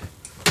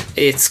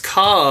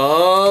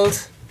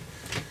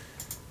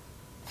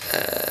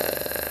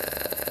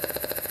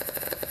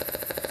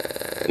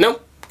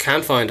nope,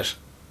 can't find it.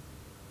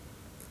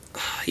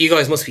 You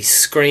guys must be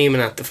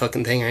screaming at the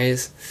fucking thing, are you?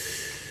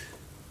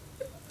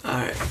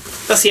 Alright,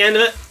 that's the end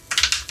of it.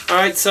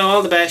 Alright, so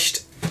all the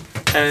best.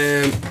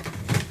 Oh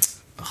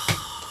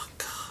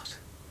god.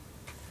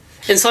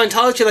 In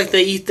Scientology, like,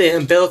 they eat the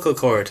umbilical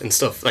cord and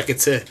stuff. Like,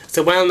 it's a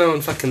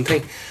well-known fucking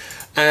thing.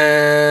 Okay,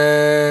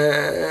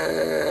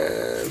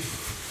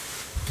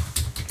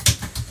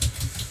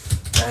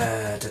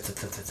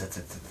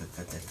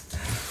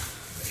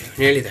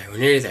 we're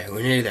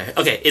nearly there.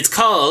 Okay, it's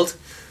called...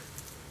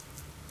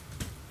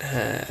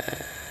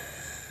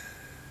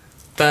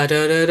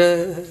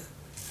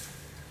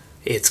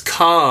 It's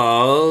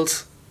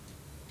called...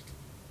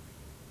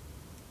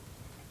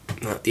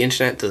 No, the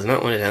internet does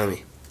not want to tell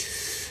me.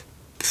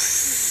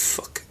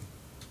 Fuck.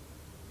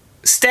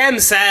 Stem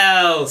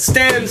cells!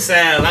 That's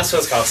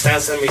what it's called. Stem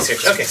cell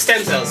research. Okay,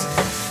 stem cells.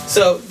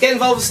 So, get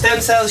involved with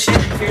stem cell shit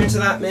if you're into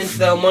that,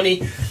 infidel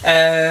money.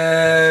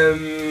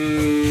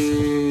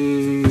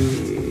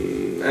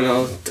 And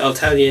I'll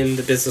tell you in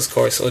the business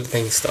course other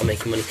things start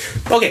making money.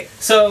 Okay,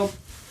 so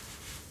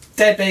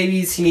dead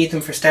babies, you need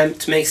them for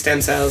to make stem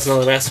cells and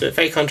all the rest of it.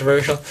 Very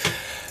controversial.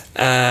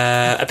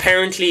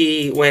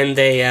 Apparently, when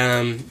they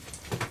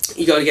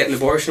you go to get an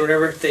abortion or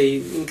whatever, they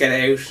get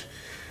out.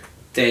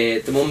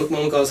 The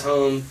mum goes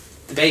home.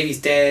 The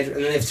baby's dead, and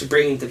then they have to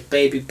bring the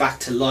baby back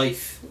to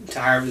life to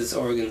harvest its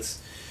organs.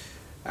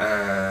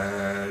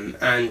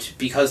 And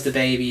because the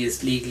baby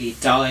is legally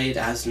died, it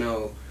has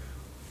no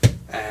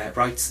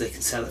rights, they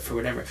can sell it for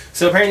whatever.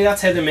 So apparently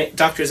that's how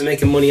doctors are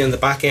making money on the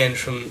back end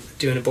from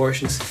doing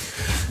abortions.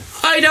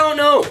 I don't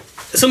know.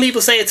 Some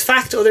people say it's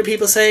fact, other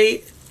people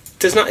say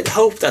there's not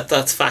hope that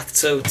that's fact,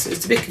 so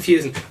it's a bit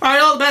confusing. Alright,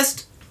 all the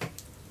best.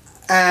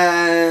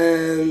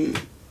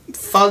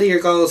 Follow your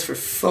goals for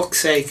fuck's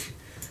sake,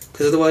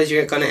 because otherwise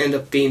you're going to end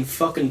up being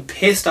fucking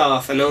pissed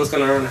off and no one's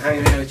going to want to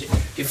hang out with you.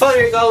 If you follow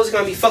your goals, you're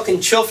going to be fucking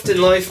chuffed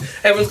in life.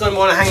 Everyone's going to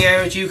want to hang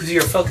out with you because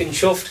you're fucking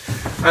chuffed,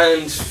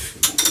 and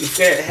you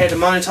get how to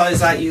monetize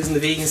that using the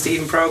Vegan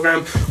Steven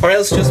program, or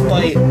else just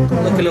by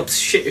looking up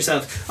shit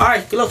yourself.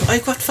 Alright, look, I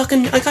got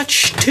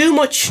too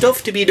much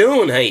stuff to be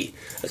doing, hey.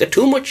 I got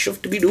too much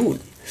stuff to be doing.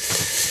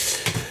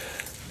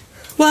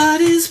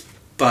 What is...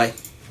 Bye.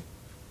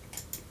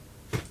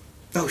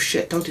 Oh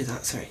shit, don't do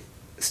that, sorry.